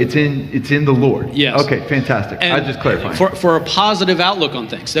correct. Okay, it's in the Lord. Yes. Okay, fantastic. I just clarified. For a positive outlook on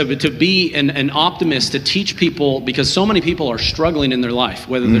things, to be an optimist, to teach people, because so many people are struggling in their life,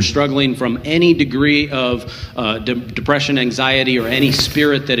 whether they're struggling from any degree of depression, anxiety, or any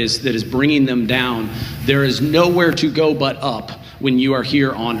spirit that is bringing them down. There is nowhere to go but up when you are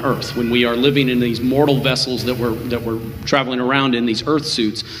here on earth, when we are living in these mortal vessels that we're traveling around in, these earth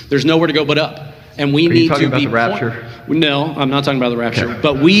suits. There's nowhere to go but up. And we need to be talking about the rapture? No, I'm not talking about the rapture. Okay.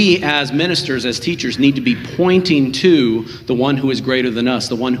 But we as ministers, as teachers, need to be pointing to the one who is greater than us,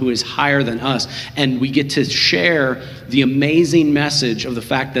 the one who is higher than us. And we get to share the amazing message of the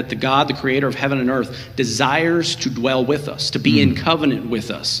fact that the God, the creator of heaven and earth, desires to dwell with us, to be in covenant with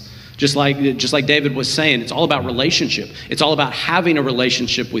us. Just like David was saying, it's all about relationship. It's all about having a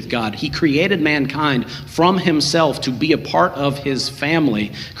relationship with God. He created mankind from himself to be a part of his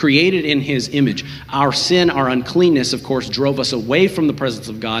family, created in his image. Our sin, our uncleanness, of course, drove us away from the presence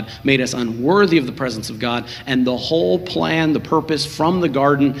of God, made us unworthy of the presence of God, and the whole plan, the purpose from the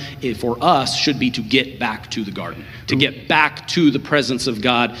garden for us should be to get back to the garden, to get back to the presence of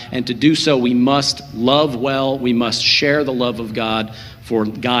God, and to do so we must love well, we must share the love of God, for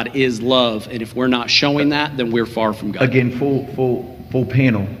God is love, and if we're not showing that, then we're far from God. Again, full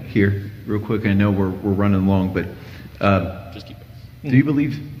panel here, real quick. I know we're running long, but Just keep it. do you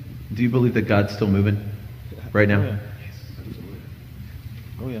believe that God's still moving right now?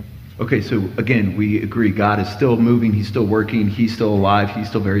 Oh, yeah. Okay, so again, we agree God is still moving, he's still working, he's still alive, he's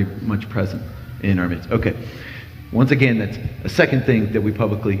still very much present in our midst. Okay, once again, that's a second thing that we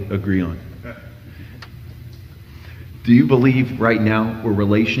publicly agree on. Do you believe right now where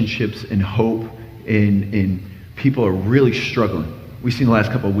relationships and hope and people are really struggling? We've seen the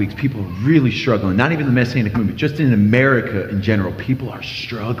last couple of weeks, people are really struggling. Not even the Messianic movement, just in America in general, people are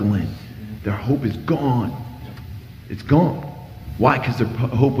struggling. Their hope is gone. It's gone. Why? Because their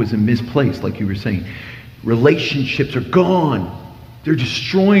hope was misplaced, like you were saying. Relationships are gone. They're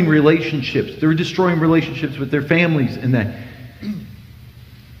destroying relationships. They're destroying relationships with their families and that.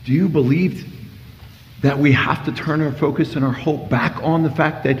 Do you believe that we have to turn our focus and our hope back on the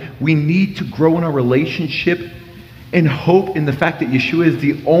fact that we need to grow in our relationship and hope in the fact that Yeshua is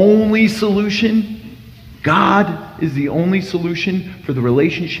the only solution? God is the only solution for the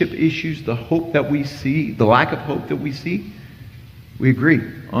relationship issues, the hope that we see, the lack of hope that we see? We agree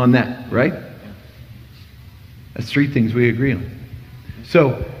on that, right? That's three things we agree on.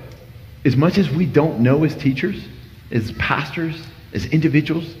 So, as much as we don't know as teachers, as pastors, as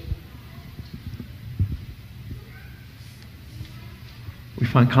individuals, we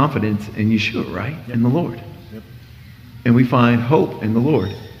find confidence in Yeshua, right? In the Lord. Yep. And we find hope in the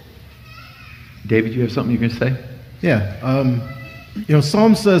Lord. David, you have something you're going to say? Yeah.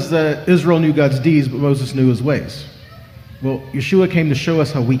 Psalm says that Israel knew God's deeds, but Moses knew his ways. Well, Yeshua came to show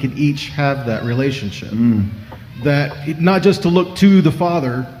us how we can each have that relationship. That not just to look to the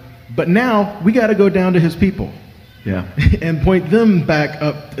Father, but now we got to go down to his people. Yeah. And point them back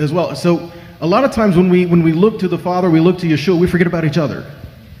up as well. So a lot of times when we look to the Father, we look to Yeshua, we forget about each other.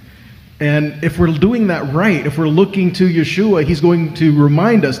 And if we're doing that right, if we're looking to Yeshua, he's going to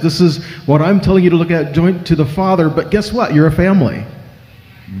remind us, this is what I'm telling you to look at, joint to the Father, but guess what? You're a family.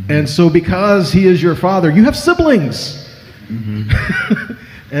 And so because he is your father, you have siblings.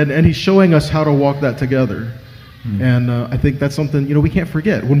 And he's showing us how to walk that together. And I think that's something, we can't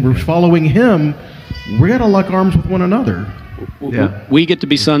forget. When we're following him, we got to lock arms with one another. Yeah. We get to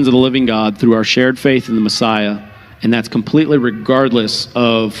be sons of the living God through our shared faith in the Messiah, and that's completely regardless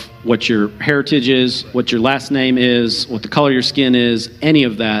of what your heritage is, what your last name is, what the color of your skin is, any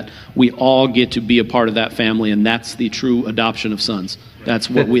of that. We all get to be a part of that family, and that's the true adoption of sons. That's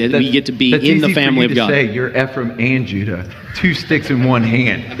what we get to be in the family of God. Say you're Ephraim and Judah, two sticks in one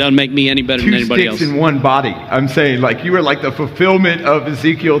hand. It doesn't make me any better than anybody else. Two sticks in one body. I'm saying, like, you are like the fulfillment of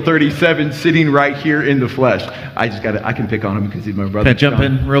Ezekiel 37 sitting right here in the flesh. I can pick on him because he's my brother. Can I jump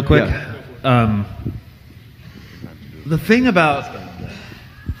in real quick? Yeah. The thing about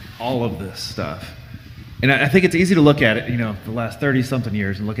all of this stuff, and I think it's easy to look at it, the last 30-something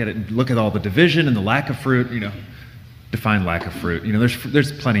years, and look at it and look at all the division and the lack of fruit, define lack of fruit.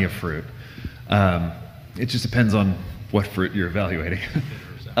 There's plenty of fruit. It just depends on what fruit you're evaluating.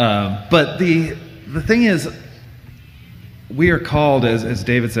 But the thing is, we are called, as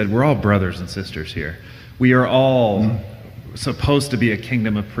David said, we're all brothers and sisters here. We are all supposed to be a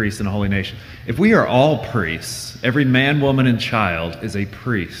kingdom of priests and a holy nation. If we are all priests, every man, woman, and child is a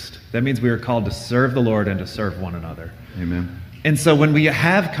priest. That means we are called to serve the Lord and to serve one another. Amen. And so when we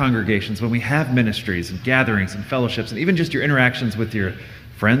have congregations, when we have ministries and gatherings and fellowships, and even just your interactions with your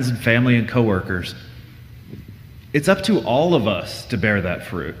friends and family and coworkers, it's up to all of us to bear that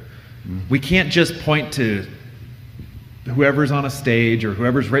fruit. We can't just point to whoever's on a stage or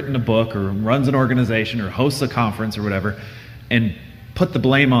whoever's written a book or runs an organization or hosts a conference or whatever and put the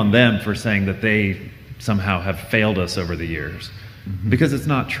blame on them for saying that they somehow have failed us over the years. Because it's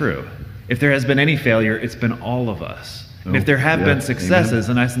not true. If there has been any failure, it's been all of us. And if there have been successes,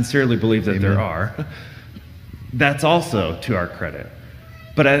 and I sincerely believe that there are, that's also to our credit.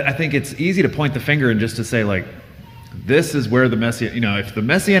 But I think it's easy to point the finger and just to say, like, this is where the if the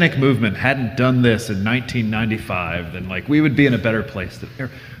Messianic movement hadn't done this in 1995, then like we would be in a better place, or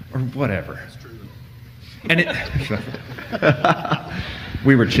whatever. And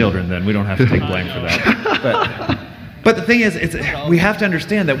we were children then. We don't have to take blame for that. But the thing is, we have to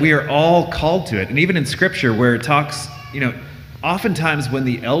understand that we are all called to it. And even in Scripture, where it talks, oftentimes when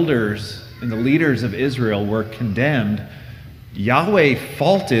the elders and the leaders of Israel were condemned, Yahweh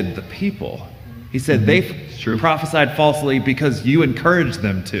faulted the people. He said they prophesied falsely because you encouraged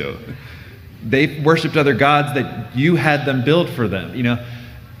them to. They worshipped other gods that you had them build for them,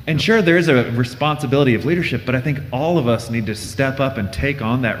 And sure, there is a responsibility of leadership, but I think all of us need to step up and take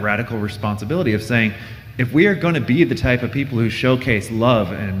on that radical responsibility of saying, if we are going to be the type of people who showcase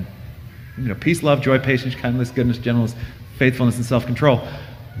love and peace, love, joy, patience, kindness, goodness, gentleness, faithfulness, and self-control,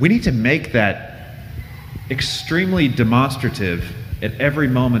 we need to make that extremely demonstrative at every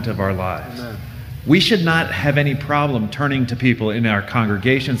moment of our lives. Amen. We should not have any problem turning to people in our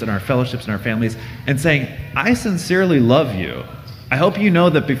congregations and our fellowships and our families and saying, I sincerely love you. I hope you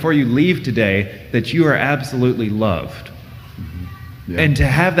know that before you leave today that you are absolutely loved. Mm-hmm. Yeah. And to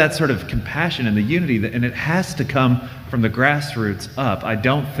have that sort of compassion and the unity, and it has to come from the grassroots up. I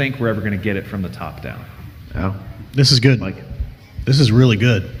don't think we're ever going to get it from the top down. Oh. This is good. Mike. This is really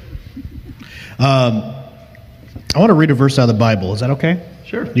good. I want to read a verse out of the Bible. Is that okay?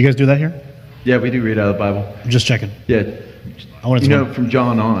 Sure. You guys do that here? Yeah, we do read out of the Bible. I'm just checking. Yeah. I want to from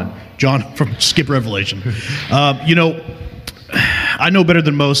John on. John from skip Revelation. I know better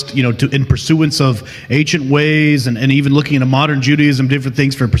than most, in pursuance of ancient ways and even looking into modern Judaism, different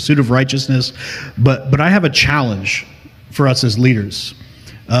things for pursuit of righteousness. But I have a challenge for us as leaders.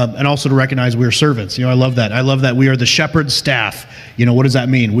 And also to recognize we are servants. I love that. I love that we are the shepherd's staff. What does that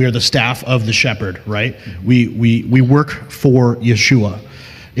mean? We are the staff of the shepherd, right? We work for Yeshua.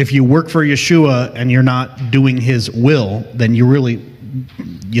 If you work for Yeshua and you're not doing his will, then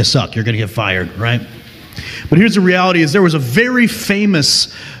you suck. You're going to get fired, right? But here's the reality: is there was a very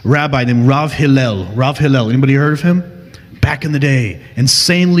famous rabbi named Rav Hillel. Rav Hillel. Anybody heard of him? Back in the day,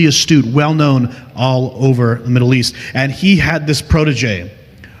 insanely astute, well known all over the Middle East, and he had this protege,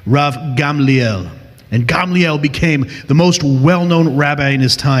 Rav Gamliel. And Gamliel became the most well-known rabbi in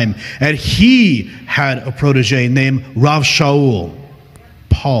his time. And he had a protege named Rav Shaul,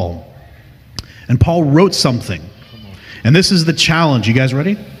 Paul. And Paul wrote something. And this is the challenge. You guys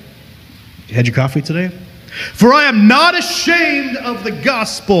ready? You had your coffee today? For I am not ashamed of the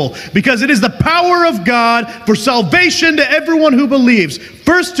gospel, because it is the power of God for salvation to everyone who believes,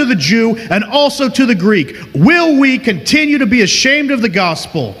 first to the Jew and also to the Greek. Will we continue to be ashamed of the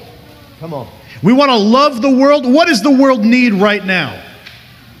gospel? Come on. We want to love the world. What does the world need right now?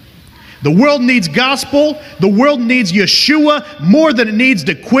 The world needs gospel. The world needs Yeshua more than it needs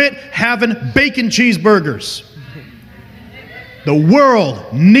to quit having bacon cheeseburgers. The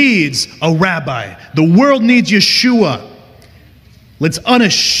world needs a rabbi. The world needs Yeshua. Let's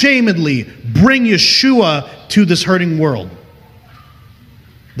unashamedly bring Yeshua to this hurting world.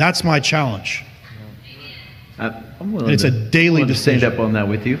 That's my challenge. I'm willing it's a daily decision. To stand up on that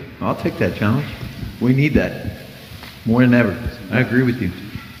with you. I'll take that challenge. We need that more than ever. I agree with you.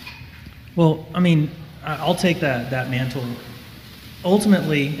 Well, I'll take that mantle.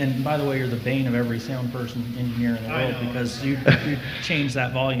 Ultimately, and by the way, you're the bane of every sound person engineer in the world because you changed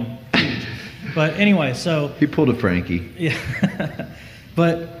that volume huge. But anyway, so he pulled a Frankie. Yeah.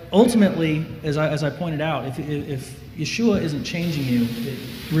 But ultimately, as I pointed out, if Yeshua isn't changing you, it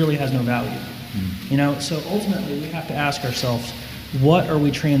really has no value. So ultimately we have to ask ourselves, what are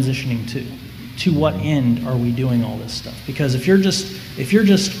we transitioning to? To what end are we doing all this stuff? Because if you're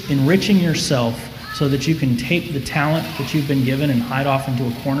just enriching yourself so that you can take the talent that you've been given and hide off into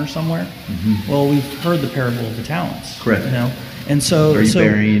a corner somewhere, well, we've heard the parable of the talents. Correct. And so are you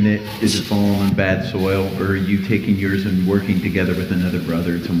burying it? Is it falling in bad soil, or are you taking yours and working together with another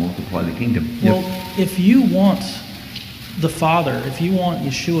brother to multiply the kingdom? Well, if you want the Father, if you want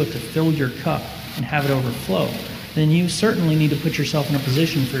Yeshua to fill your cup and have it overflow, then you certainly need to put yourself in a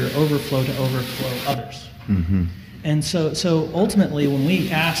position for your overflow to overflow others. And so ultimately, when we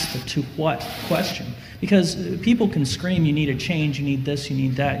ask the to what question, because people can scream, you need a change, you need this, you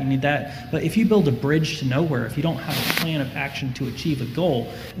need that, you need that. But if you build a bridge to nowhere, if you don't have a plan of action to achieve a goal,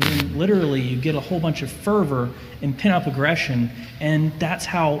 then literally you get a whole bunch of fervor and pin-up aggression, and that's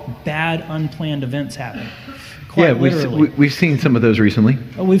how bad, unplanned events happen. Quite we've seen some of those recently.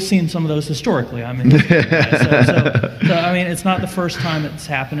 We've seen some of those historically. So it's not the first time it's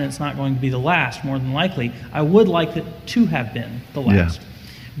happened, and it's not going to be the last, more than likely. I would like it to have been the last. Yeah.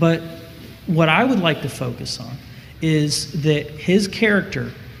 But what I would like to focus on is that his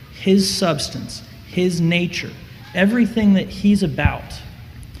character, his substance, his nature, everything that he's about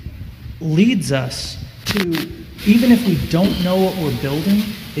leads us to, even if we don't know what we're building,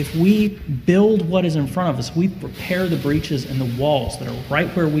 If we build what is in front of us, we repair the breaches and the walls that are right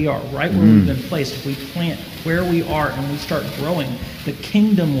where we are, right where we've been placed. If we plant where we are and we start growing, the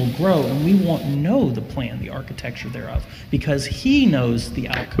kingdom will grow, and we won't know the plan, the architecture thereof, because he knows the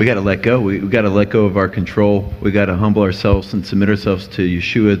outcome. We got to let go. We got to let go of our control. We got to humble ourselves and submit ourselves to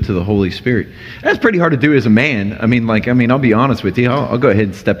Yeshua, to the Holy Spirit. That's pretty hard to do as a man. I'll be honest with you. I'll go ahead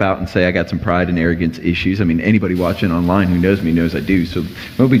and step out and say I got some pride and arrogance issues. Anybody watching online who knows me knows I do. So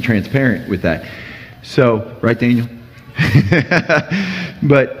we'll be transparent with that. So, right, Daniel?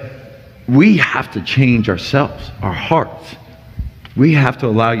 But we have to change ourselves, our hearts. We have to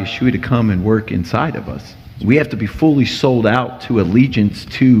allow Yeshua to come and work inside of us. We have to be fully sold out to allegiance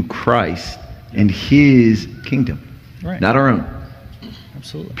to Christ and his kingdom, not our own.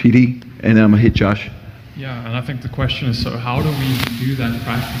 Absolutely. PD, and I'm going to hit Josh. Yeah, and I think the question is, so how do we do that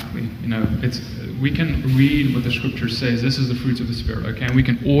practically? We can read what the scripture says, this is the fruits of the Spirit, okay? And we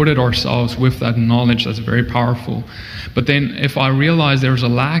can audit ourselves with that knowledge that's very powerful. But then if I realize there's a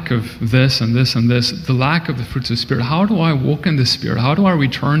lack of this and this and this, the lack of the fruits of the Spirit, how do I walk in the Spirit? How do I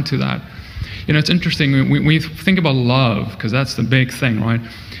return to that? It's interesting, when we think about love, because that's the big thing, right?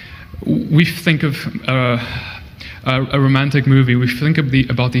 We think of a romantic movie, we think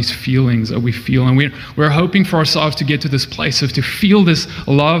about these feelings that we feel, and we're hoping for ourselves to get to this place of to feel this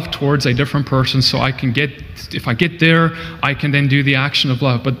love towards a different person, so if I get there, I can then do the action of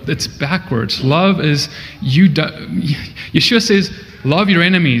love. But it's backwards. Love is, Yeshua says, love your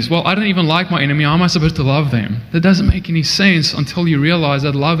enemies. Well, I don't even like my enemy. How am I supposed to love them? That doesn't make any sense until you realize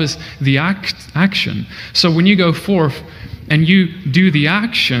that love is the action. So when you go forth and you do the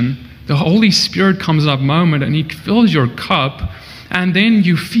action, the Holy Spirit comes in that moment and he fills your cup, and then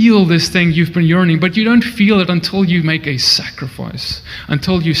you feel this thing you've been yearning, but you don't feel it until you make a sacrifice,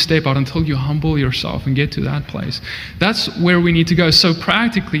 until you step out, until you humble yourself and get to that place. That's where we need to go. So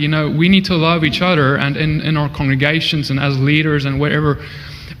practically, we need to love each other and in our congregations and as leaders and whatever.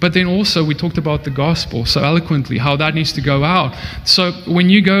 But then also we talked about the gospel so eloquently, how that needs to go out. So when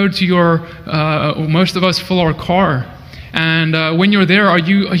you go to most of us fill our car, and when you're there, are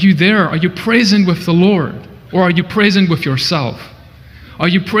you there? Are you present with the Lord? Or are you present with yourself? Are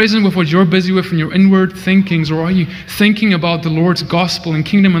you present with what you're busy with in your inward thinkings? Or are you thinking about the Lord's gospel and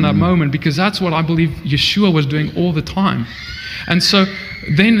kingdom in that moment? Because that's what I believe Yeshua was doing all the time. And so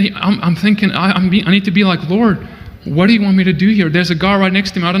then I'm thinking, I need to be like, Lord, what do you want me to do here? There's a guy right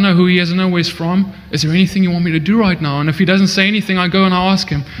next to me. I don't know who he is. I don't know where he's from. Is there anything you want me to do right now? And if he doesn't say anything, I go and I ask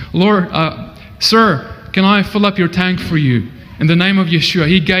him, Lord, sir, can I fill up your tank for you? In the name of Yeshua,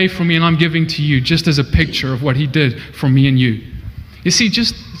 he gave for me and I'm giving to you, just as a picture of what he did for me and you. You see,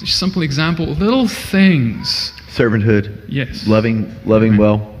 just a simple example, little things. Servanthood. Yes. Loving Amen.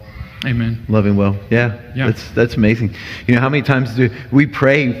 Well. Amen. Loving well. Yeah. That's amazing. How many times do we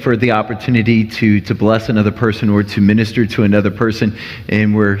pray for the opportunity to bless another person or to minister to another person,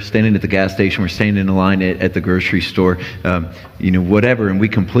 and we're standing at the gas station, we're standing in a line at the grocery store, whatever, and we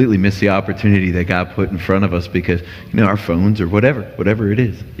completely miss the opportunity that God put in front of us because, our phones or whatever it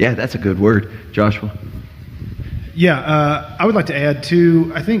is. Yeah, that's a good word. Joshua? Yeah, I would like to add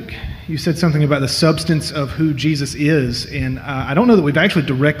too, I think you said something about the substance of who Jesus is, and I don't know that we've actually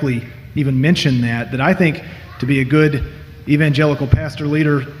directly even mentioned that I think to be a good evangelical pastor,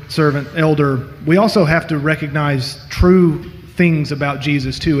 leader, servant, elder, we also have to recognize true things about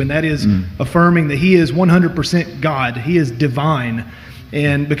Jesus too, and that is affirming that he is 100% God, he is divine.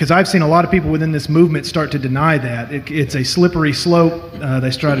 And because I've seen a lot of people within this movement start to deny that. It's a slippery slope.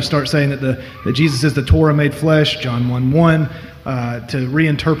 They try to start saying that Jesus is the Torah made flesh, John 1:1, to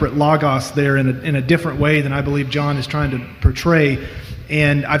reinterpret Logos there in a different way than I believe John is trying to portray.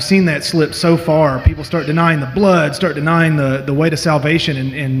 And I've seen that slip so far. People start denying the blood, start denying the way to salvation.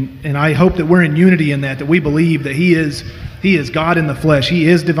 And I hope that we're in unity in that we believe that He is God in the flesh. He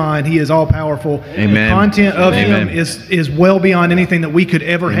is divine. He is all-powerful. Amen. The content of Amen. Him is well beyond anything that we could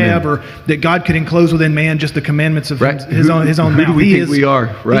ever have, or that God could enclose within man, just the commandments of His own mouth. Who do we think we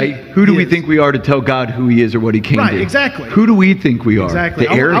are, right? Who do we think we are to tell God who He is or what He can do? Right, exactly. Who do we think we are? Exactly.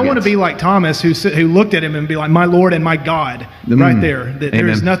 The I arrogance. want to be like Thomas, who looked at Him and be like, my Lord and my God, right there. That there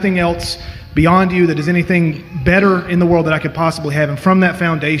is nothing else beyond you, that is anything better in the world that I could possibly have. And from that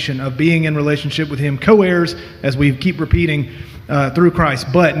foundation of being in relationship with Him, co-heirs, as we keep repeating, through Christ,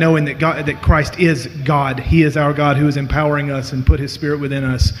 but knowing that Christ is God. He is our God who is empowering us and put His Spirit within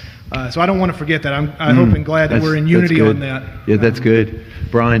us. So I don't want to forget that. I hope and glad that we're in unity on that. Yeah, that's good.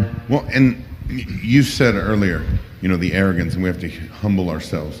 Brian? Well, and you said earlier, the arrogance, and we have to humble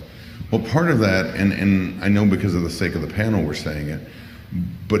ourselves. Well, part of that, and I know because of the sake of the panel we're saying it,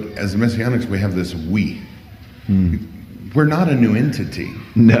 but as Messianics, we have this we. we're not a new entity.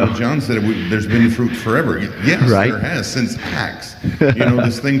 No. John said there's been fruit forever. Yes, Right. there has, since Acts.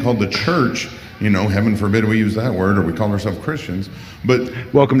 This thing called the church, heaven forbid we use that word or we call ourselves Christians. But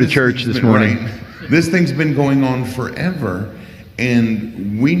welcome to church this morning. Right, this thing's been going on forever.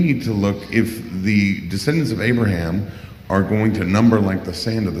 And we need to look, if the descendants of Abraham are going to number like the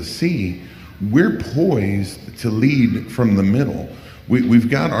sand of the sea, we're poised to lead from the middle. We've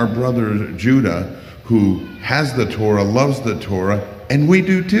got our brother Judah, who has the Torah, loves the Torah, and we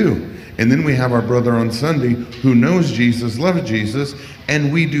do too. And then we have our brother on Sunday who knows Jesus, loves Jesus,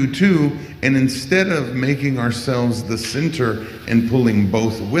 and we do too. And instead of making ourselves the center and pulling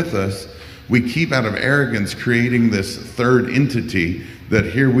both with us, we keep out of arrogance creating this third entity that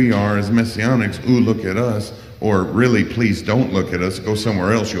here we are as Messianics, ooh, look at us, or really, please don't look at us, go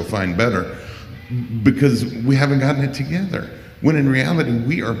somewhere else, you'll find better, because we haven't gotten it together. When in reality,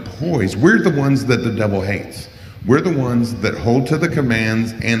 we are poised. We're the ones that the devil hates. We're the ones that hold to the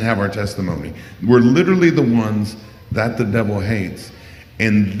commands and have our testimony. We're literally the ones that the devil hates.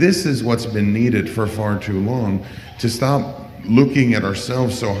 And this is what's been needed for far too long, to stop looking at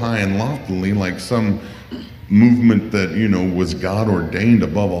ourselves so high and loftily like some movement that, was God ordained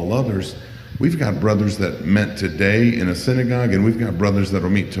above all others. We've got brothers that met today in a synagogue, and we've got brothers that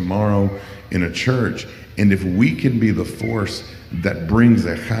will meet tomorrow in a church. And if we can be the force that brings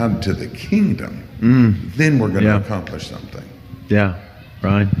Echad to the kingdom, then we're going to accomplish something. Yeah,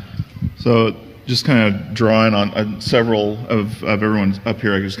 Ryan. So just kind of drawing on several of everyone up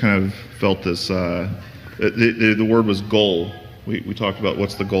here, I just kind of felt this, the word was goal. We talked about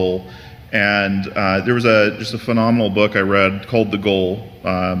what's the goal. And there was just a phenomenal book I read called The Goal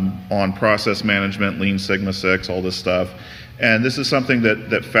on process management, Lean Sigma Six, all this stuff. And this is something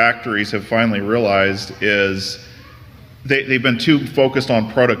that factories have finally realized is they've been too focused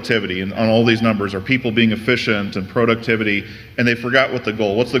on productivity and on all these numbers, are people being efficient and productivity, and they forgot what the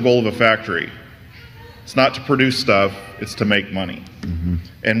goal. What's the goal of a factory? It's not to produce stuff, it's to make money. Mm-hmm.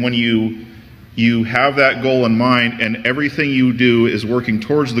 And when you have that goal in mind and everything you do is working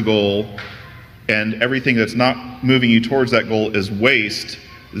towards the goal and everything that's not moving you towards that goal is waste,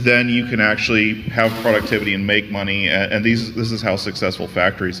 then you can actually have productivity and make money. And this is how successful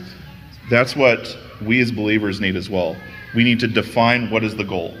factories. That's what we as believers need as well. We need to define what is the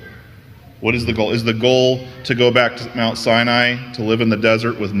goal. What is the goal? Is the goal to go back to Mount Sinai to live in the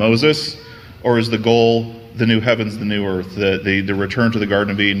desert with Moses? Or is the goal the new heavens, the new earth, the return to the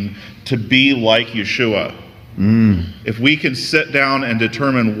Garden of Eden, to be like Yeshua? If we can sit down and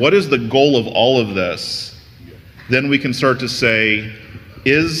determine what is the goal of all of this, then we can start to say,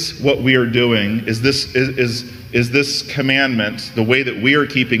 is what we are doing, is this commandment, the way that we are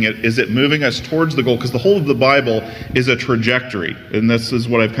keeping it, is it moving us towards the goal? Because the whole of the Bible is a trajectory. And this is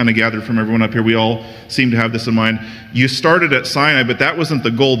what I've kind of gathered from everyone up here. We all seem to have this in mind. You started at Sinai, but that wasn't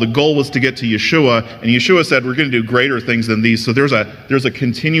the goal. The goal was to get to Yeshua. And Yeshua said, we're going to do greater things than these. So there's a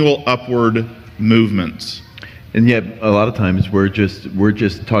continual upward movement. And yet, a lot of times we're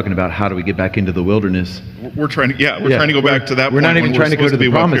just talking about how do we get back into the wilderness. We're trying to go back to that. We're not even trying to go to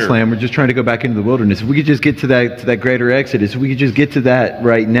the promised land. We're just trying to go back into the wilderness. If we could just get to that greater exodus, if we could just get to that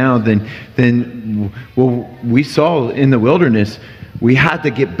right now, then we saw in the wilderness, we had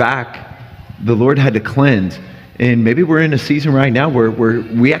to get back. The Lord had to cleanse. And maybe we're in a season right now where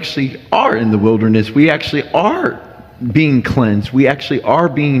we actually are in the wilderness. We actually are being cleansed. We actually are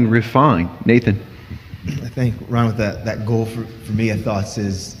being refined. Nathan. I think, Ron, with that goal for me, I thought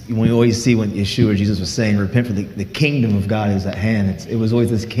is when we always see when Yeshua, Jesus was saying, repent for the kingdom of God is at hand. It was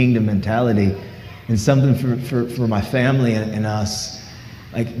always this kingdom mentality. And something for my family and us,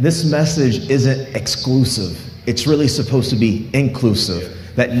 like this message isn't exclusive. It's really supposed to be inclusive.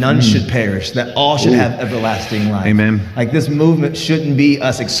 That none should perish, that all should have everlasting life. Amen. Like this movement shouldn't be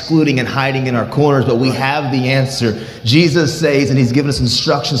us excluding and hiding in our corners, but we have the answer. Jesus says, and he's given us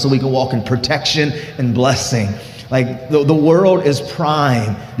instructions so we can walk in protection and blessing. Like the world is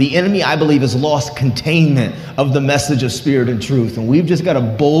prime. The enemy, I believe, has lost containment of the message of spirit and truth. And we've just got to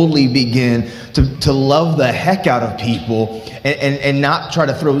boldly begin to love the heck out of people and not try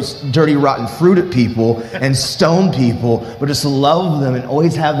to throw dirty, rotten fruit at people and stone people, but just love them and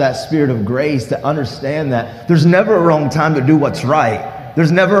always have that spirit of grace to understand that there's never a wrong time to do what's right.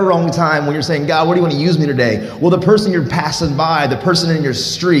 There's never a wrong time when you're saying, God, what do you want to use me today? Well, the person you're passing by, the person in your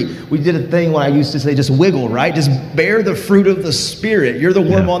street, we did a thing when I used to say, just wiggle, right? Just bear the fruit of the Spirit. You're the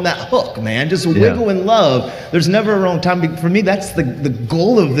worm on that hook, man. Just wiggle in love. There's never a wrong time. For me, that's the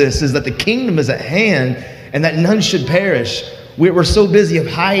goal of this, is that the kingdom is at hand and that none should perish. We're so busy of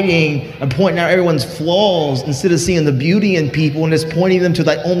hiding and pointing out everyone's flaws instead of seeing the beauty in people and just pointing them to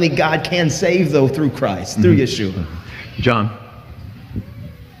that only God can save, though, through Christ, through Yeshua. John?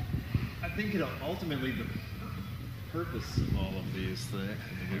 I think ultimately the purpose of all of these things.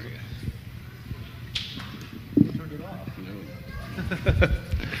 Turned it off.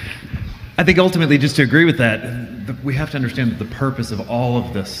 I think ultimately, just to agree with that, we have to understand that the purpose of all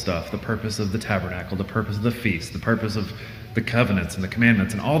of this stuff, the purpose of the tabernacle, the purpose of the feast, the purpose of the covenants and the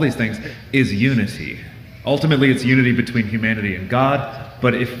commandments and all these things is unity. Ultimately, it's unity between humanity and God,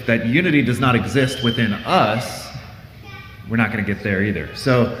 but if that unity does not exist within us, we're not going to get there either.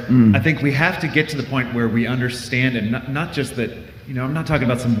 So I think we have to get to the point where we understand, and not just that, I'm not talking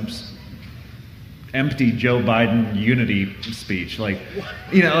about some empty Joe Biden unity speech. I'm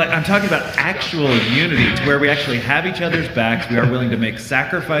talking about actual unity to where we actually have each other's backs. We are willing to make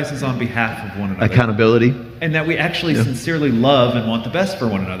sacrifices on behalf of one another. Accountability. And that we actually sincerely love and want the best for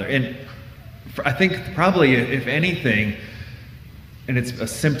one another. And I think probably, if anything, and it's a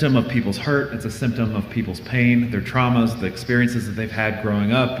symptom of people's hurt, it's a symptom of people's pain, their traumas, the experiences that they've had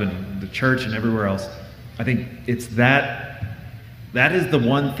growing up in the church and everywhere else. I think it's that is the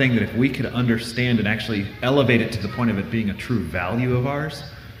one thing that if we could understand and actually elevate it to the point of it being a true value of ours,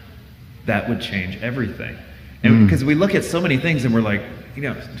 that would change everything. And because we look at so many things and we're like,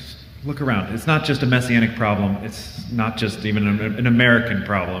 look around. It's not just a messianic problem. It's not just even an American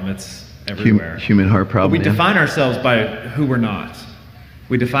problem. It's everywhere. Human heart problem. But we define ourselves by who we're not.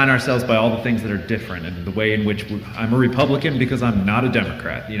 We define ourselves by all the things that are different and the way in which I'm a Republican because I'm not a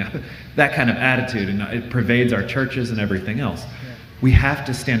Democrat. That kind of attitude, and it pervades our churches and everything else. We have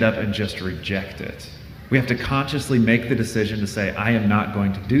to stand up and just reject it. We have to consciously make the decision to say, I am not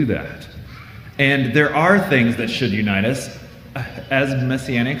going to do that. And there are things that should unite us as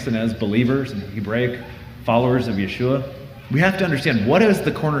Messianics and as believers and Hebraic followers of Yeshua. We have to understand, what is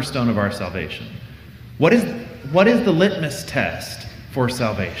the cornerstone of our salvation? What is the litmus test for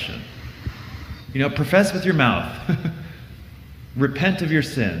salvation? Profess with your mouth. Repent of your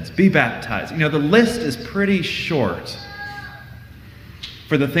sins. Be baptized. The list is pretty short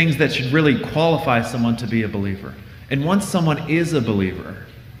for the things that should really qualify someone to be a believer. And once someone is a believer,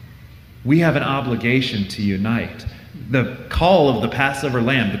 we have an obligation to unite. The call of the Passover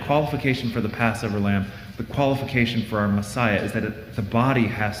lamb, the qualification for the Passover lamb, the qualification for our Messiah is that the body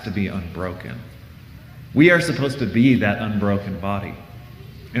has to be unbroken. We are supposed to be that unbroken body.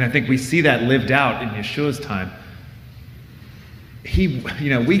 And I think we see that lived out in Yeshua's time.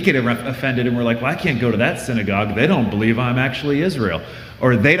 We get offended and we're like, well, I can't go to that synagogue. They don't believe I'm actually Israel.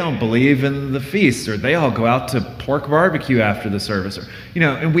 Or they don't believe in the feast. Or they all go out to pork barbecue after the service. Or,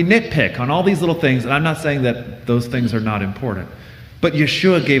 and we nitpick on all these little things. And I'm not saying that those things are not important. But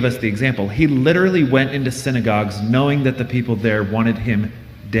Yeshua gave us the example. He literally went into synagogues knowing that the people there wanted him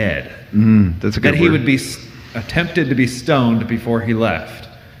dead. That's a good word. That he would be attempted to be stoned before he left.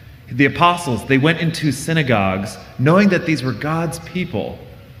 The apostles, they went into synagogues knowing that these were God's people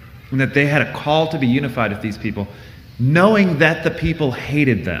and that they had a call to be unified with these people, knowing that the people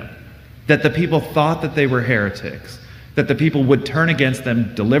hated them, that the people thought that they were heretics, that the people would turn against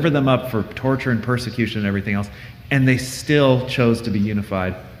them, deliver them up for torture and persecution and everything else, and they still chose to be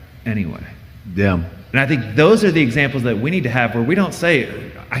unified anyway. Yeah. And I think those are the examples that we need to have where we don't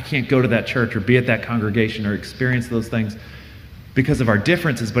say, I can't go to that church or be at that congregation or experience those things because of our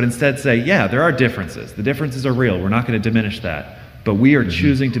differences, but instead say, yeah, there are differences. The differences are real. We're not going to diminish that. But we are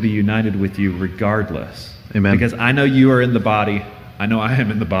choosing to be united with you regardless. Amen. Because I know you are in the body. I know I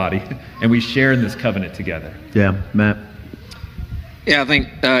am in the body. And we share in this covenant together. Yeah, Matt? Yeah, I think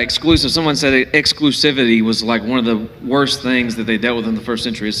exclusive. Someone said exclusivity was like one of the worst things that they dealt with in the first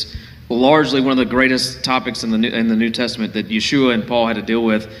century. It's largely one of the greatest topics in the New Testament that Yeshua and Paul had to deal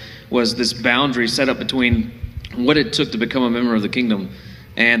with was this boundary set up between what it took to become a member of the kingdom.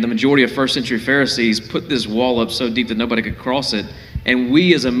 And the majority of first century Pharisees put this wall up so deep that nobody could cross it. And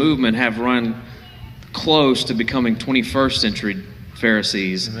we as a movement have run close to becoming 21st century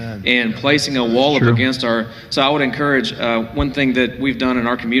Pharisees. Amen. And placing a wall up against our... So I would encourage, one thing that we've done in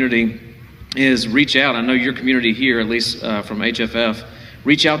our community is reach out. I know your community here, at least from HFF,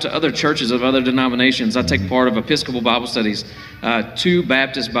 reach out to other churches of other denominations. I take part of Episcopal Bible studies, 2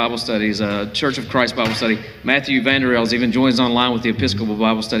 Baptist Bible studies, Church of Christ Bible study. Matthew Vanderels even joins online with the Episcopal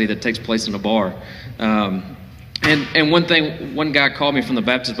Bible study that takes place in a bar. And one guy called me from the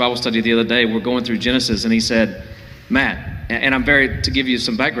Baptist Bible study the other day. We're going through Genesis, and he said, Matt, and to give you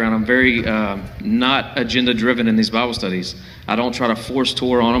some background, I'm very not agenda-driven in these Bible studies. I don't try to force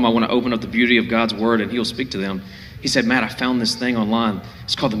tour on them. I want to open up the beauty of God's Word, and He'll speak to them. He said, Matt, I found this thing online.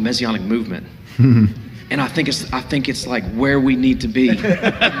 It's called the Messianic Movement. And I think it's like where we need to be.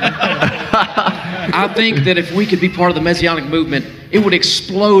 I think that if we could be part of the Messianic Movement, it would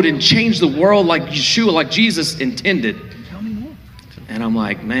explode and change the world like Yeshua, like Jesus intended. And I'm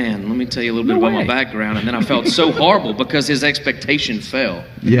like, man, let me tell you a little bit about my background. And then I felt so horrible because his expectation fell.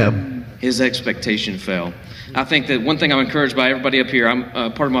 Yeah. His expectation fell. I think that one thing I'm encouraged by everybody up here, I'm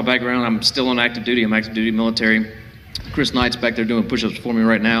part of my background, I'm still on active duty. I'm active duty military. Chris Knight's back there doing push-ups for me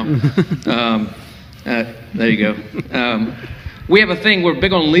right now. There you go. We have a thing, we're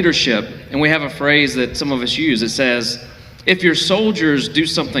big on leadership, and we have a phrase that some of us use. It says, if your soldiers do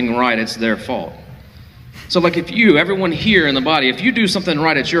something right, it's their fault. So like if you, everyone here in the body, if you do something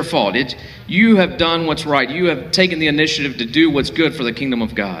right, it's your fault. You have done what's right. You have taken the initiative to do what's good for the kingdom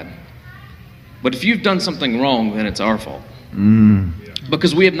of God. But if you've done something wrong, then it's our fault.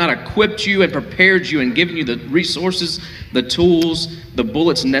 Because we have not equipped you and prepared you and given you the resources, the tools, the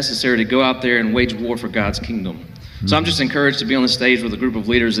bullets necessary to go out there and wage war for God's kingdom. So I'm just encouraged to be on the stage with a group of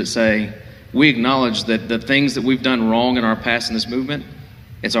leaders that say, we acknowledge that the things that we've done wrong in our past in this movement,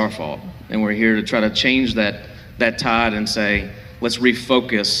 it's our fault. And we're here to try to change that tide and say, let's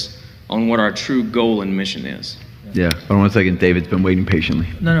refocus on what our true goal and mission is. Yeah, hold on 1 second. David's been waiting patiently.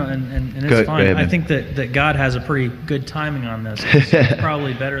 No, and it's fine. I think that God has a pretty good timing on this. It's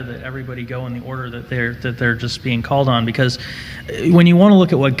probably better that everybody go in the order that they're just being called on, because when you want to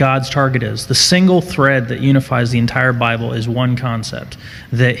look at what God's target is, the single thread that unifies the entire Bible is one concept,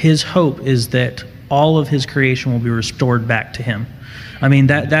 that his hope is that all of his creation will be restored back to him. I mean,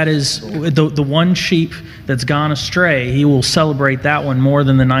 that is the one sheep that's gone astray, he will celebrate that one more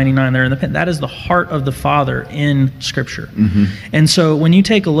than the 99 there in the pen. That is the heart of the Father in Scripture. And so when you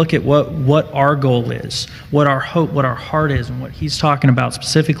take a look at what our goal is, what our hope, what our heart is, and what he's talking about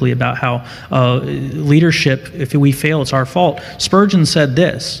specifically about how leadership, if we fail, it's our fault. Spurgeon said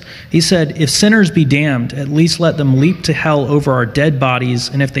this. He said, if sinners be damned, at least let them leap to hell over our dead bodies,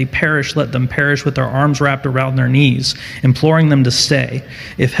 and if they perish, let them perish with their arms wrapped around their knees, imploring them to stay.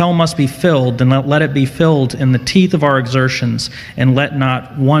 If hell must be filled, then let it be filled in the teeth of our exertions, and let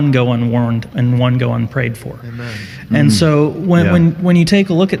not one go unwarned and one go unprayed for. Amen. And so when you take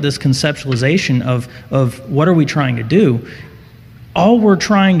a look at this conceptualization of what are we trying to do, all we're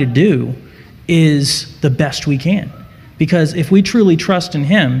trying to do is the best we can. Because if we truly trust in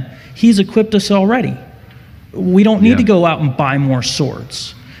him, he's equipped us already. We don't need to go out and buy more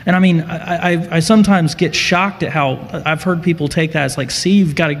swords. And I mean, I sometimes get shocked at how I've heard people take that as like, see,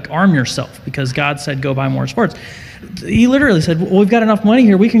 you've got to arm yourself because God said go buy more swords. He literally said, well, we've got enough money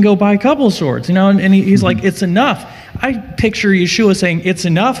here, we can go buy a couple of swords, you know, and he's like, it's enough. I picture Yeshua saying it's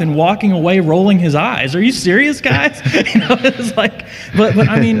enough and walking away rolling his eyes. Are you serious, guys? You know, it's like, but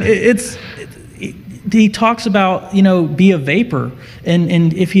I mean, he talks about, you know, be a vapor,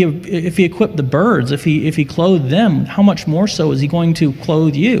 and if he equipped the birds, if he clothed them, how much more so is he going to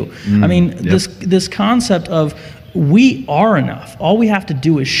clothe you? I mean, this concept of we are enough. All we have to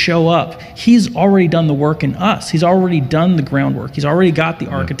do is show up. He's already done the work in us. He's already done the groundwork. He's already got the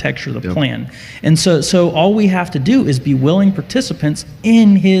architecture, the plan. And so all we have to do is be willing participants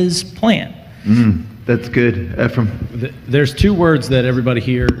in his plan. That's good. Ephraim? There's two words that everybody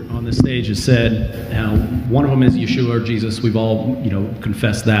here on the stage has said. One of them is Yeshua or Jesus. We've all, you know,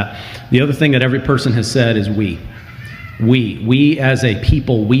 confessed that. The other thing that every person has said is we. We as a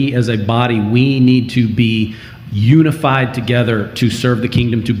people, we as a body, we need to be unified together to serve the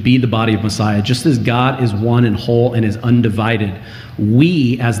kingdom, to be the body of Messiah. Just as God is one and whole and is undivided,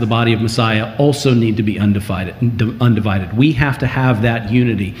 we as the body of Messiah also need to be undivided. We have to have that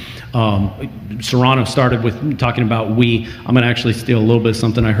unity. Serrano started with talking about we. I'm going to actually steal a little bit of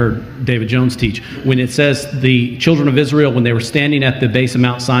something I heard David Jones teach. When it says the children of Israel, when they were standing at the base of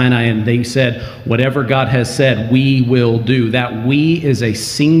Mount Sinai and they said, whatever God has said, we will do. That we is a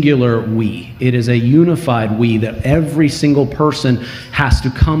singular we. It is a unified we, that every single person has to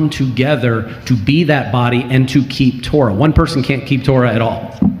come together to be that body and to keep Torah. One person can't keep Torah at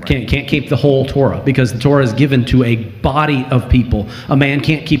all. Can't keep the whole Torah, because the Torah is given to a body of people. A man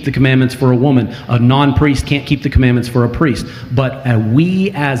can't keep the commandments for a woman. A non-priest can't keep the commandments for a priest. But we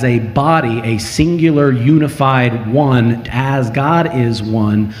as a body, a singular, unified one, as God is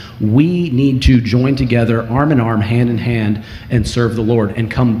one, we need to join together, arm in arm, hand in hand, and serve the Lord and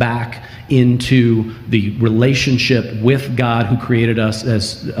come back into the relationship with God who created us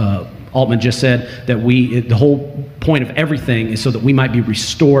as Altman just said, that the whole point of everything is so that we might be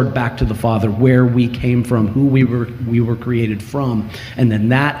restored back to the Father, where we came from, who we were created from. And then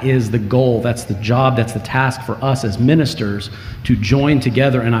that is the goal, that's the job, that's the task for us as ministers to join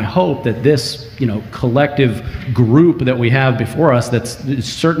together. And I hope that this, collective group that we have before us, that's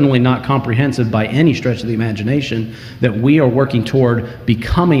certainly not comprehensive by any stretch of the imagination, that we are working toward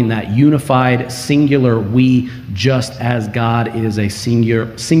becoming that unified, singular we, just as God is a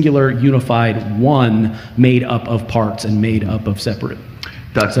singular, unified one, made up of parts and made up of separate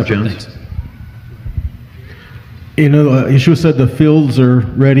Jones. things. Yeshua said the fields are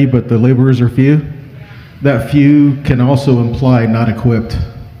ready, but the laborers are few. That few can also imply not equipped.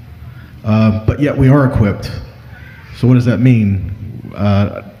 But yet we are equipped. So what does that mean?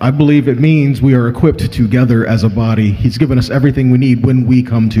 I believe it means we are equipped together as a body. He's given us everything we need when we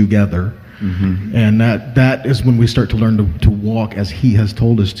come together. Mm-hmm. And that is when we start to learn to walk as he has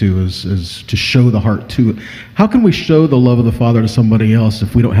told us to, is to show the heart to it. How can we show the love of the Father to somebody else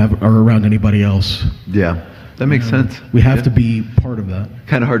if we don't have or around anybody else? Yeah, that makes sense. We have to be part of that.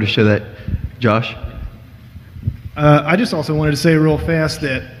 Kind of hard to show that. Josh? I just also wanted to say real fast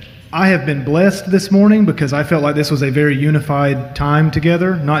that I have been blessed this morning because I felt like this was a very unified time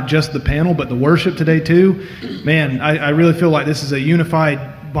together, not just the panel, but the worship today too. Man, I really feel like this is a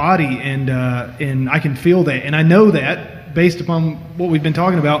unified body, and I can feel that. And I know that based upon what we've been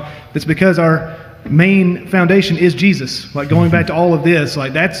talking about, that's because our main foundation is Jesus. Like going back to all of this,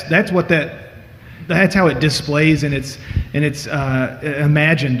 like that's how it displays and it's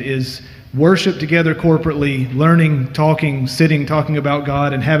imagined is worship together corporately, learning, talking, sitting, talking about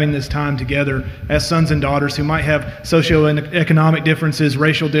God, and having this time together as sons and daughters who might have socioeconomic differences,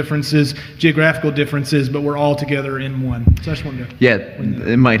 racial differences, geographical differences, but we're all together in one. So I just wanted to... Yeah,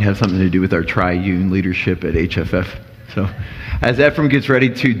 it might have something to do with our triune leadership at HFF. So as Ephraim gets ready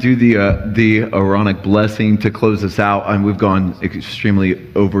to do the Aaronic blessing to close us out, and we've gone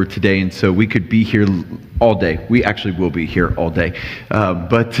extremely over today, and so we could be here all day. We actually will be here all day.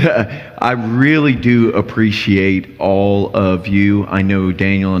 But I really do appreciate all of you. I know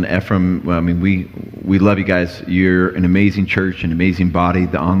Daniel and Ephraim, I mean, we love you guys. You're an amazing church, an amazing body,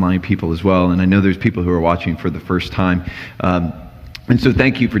 the online people as well. And I know there's people who are watching for the first time. And so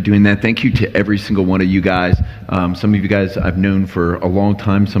thank you for doing that. Thank you to every single one of you guys. Some of you guys I've known for a long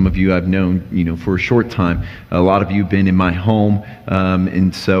time. Some of you I've known, for a short time. A lot of you have been in my home.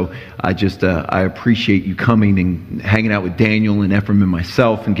 And so I appreciate you coming and hanging out with Daniel and Ephraim and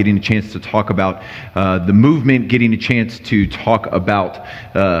myself and getting a chance to talk about the movement, getting a chance to talk about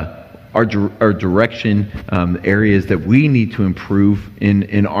our direction, areas that we need to improve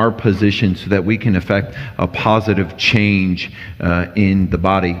in our position so that we can affect a positive change in the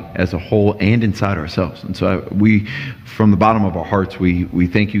body as a whole and inside ourselves. And so from the bottom of our hearts, we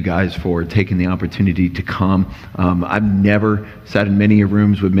thank you guys for taking the opportunity to come. I've never sat in many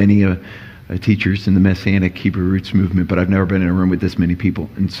rooms with many teachers in the Messianic Hebrew Roots movement, but I've never been in a room with this many people.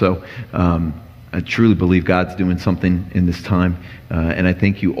 And so I truly believe God's doing something in this time, and I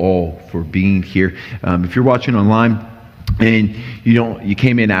thank you all for being here. If you're watching online and you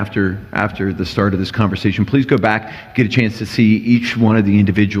came in after the start of this conversation, please go back, get a chance to see each one of the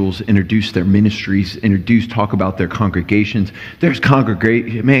individuals introduce their ministries, talk about their congregations. There's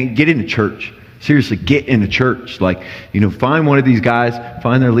man, get into church. Seriously, get in a church. Find one of these guys,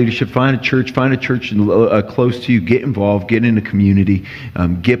 find their leadership, find a church close to you, get involved, get in a community,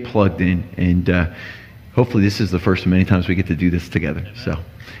 get plugged in, and hopefully this is the first of many times we get to do this together. So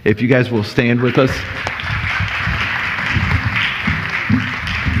if you guys will stand with us.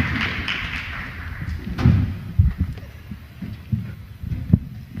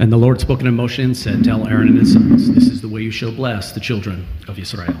 And the Lord spoke in motion and said, "Tell Aaron and his sons, this is the way you shall bless the children of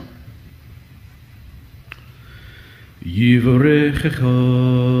Israel." Yivarechecha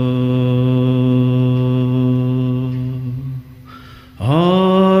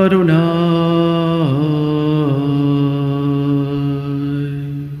Adonai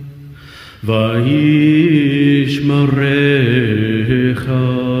vayishmerecha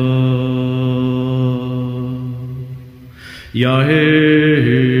Yaheh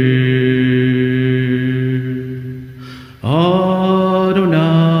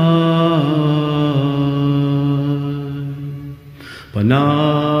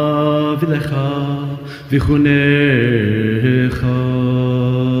Panav lecha v'chunecha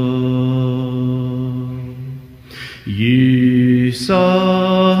Yisa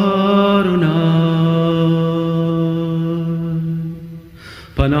Adonai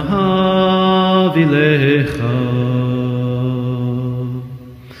Panav lecha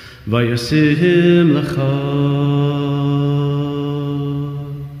Vayasim lecha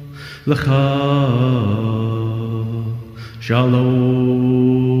L'cha Shalom.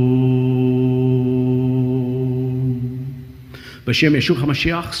 B'Shem Yeshua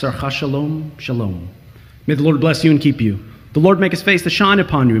HaMashiach, Sarcha Shalom, Shalom. May the Lord bless you and keep you. The Lord make his face to shine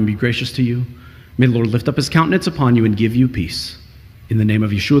upon you and be gracious to you. May the Lord lift up his countenance upon you and give you peace. In the name of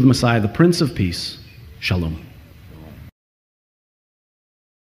Yeshua the Messiah, the Prince of Peace, Shalom.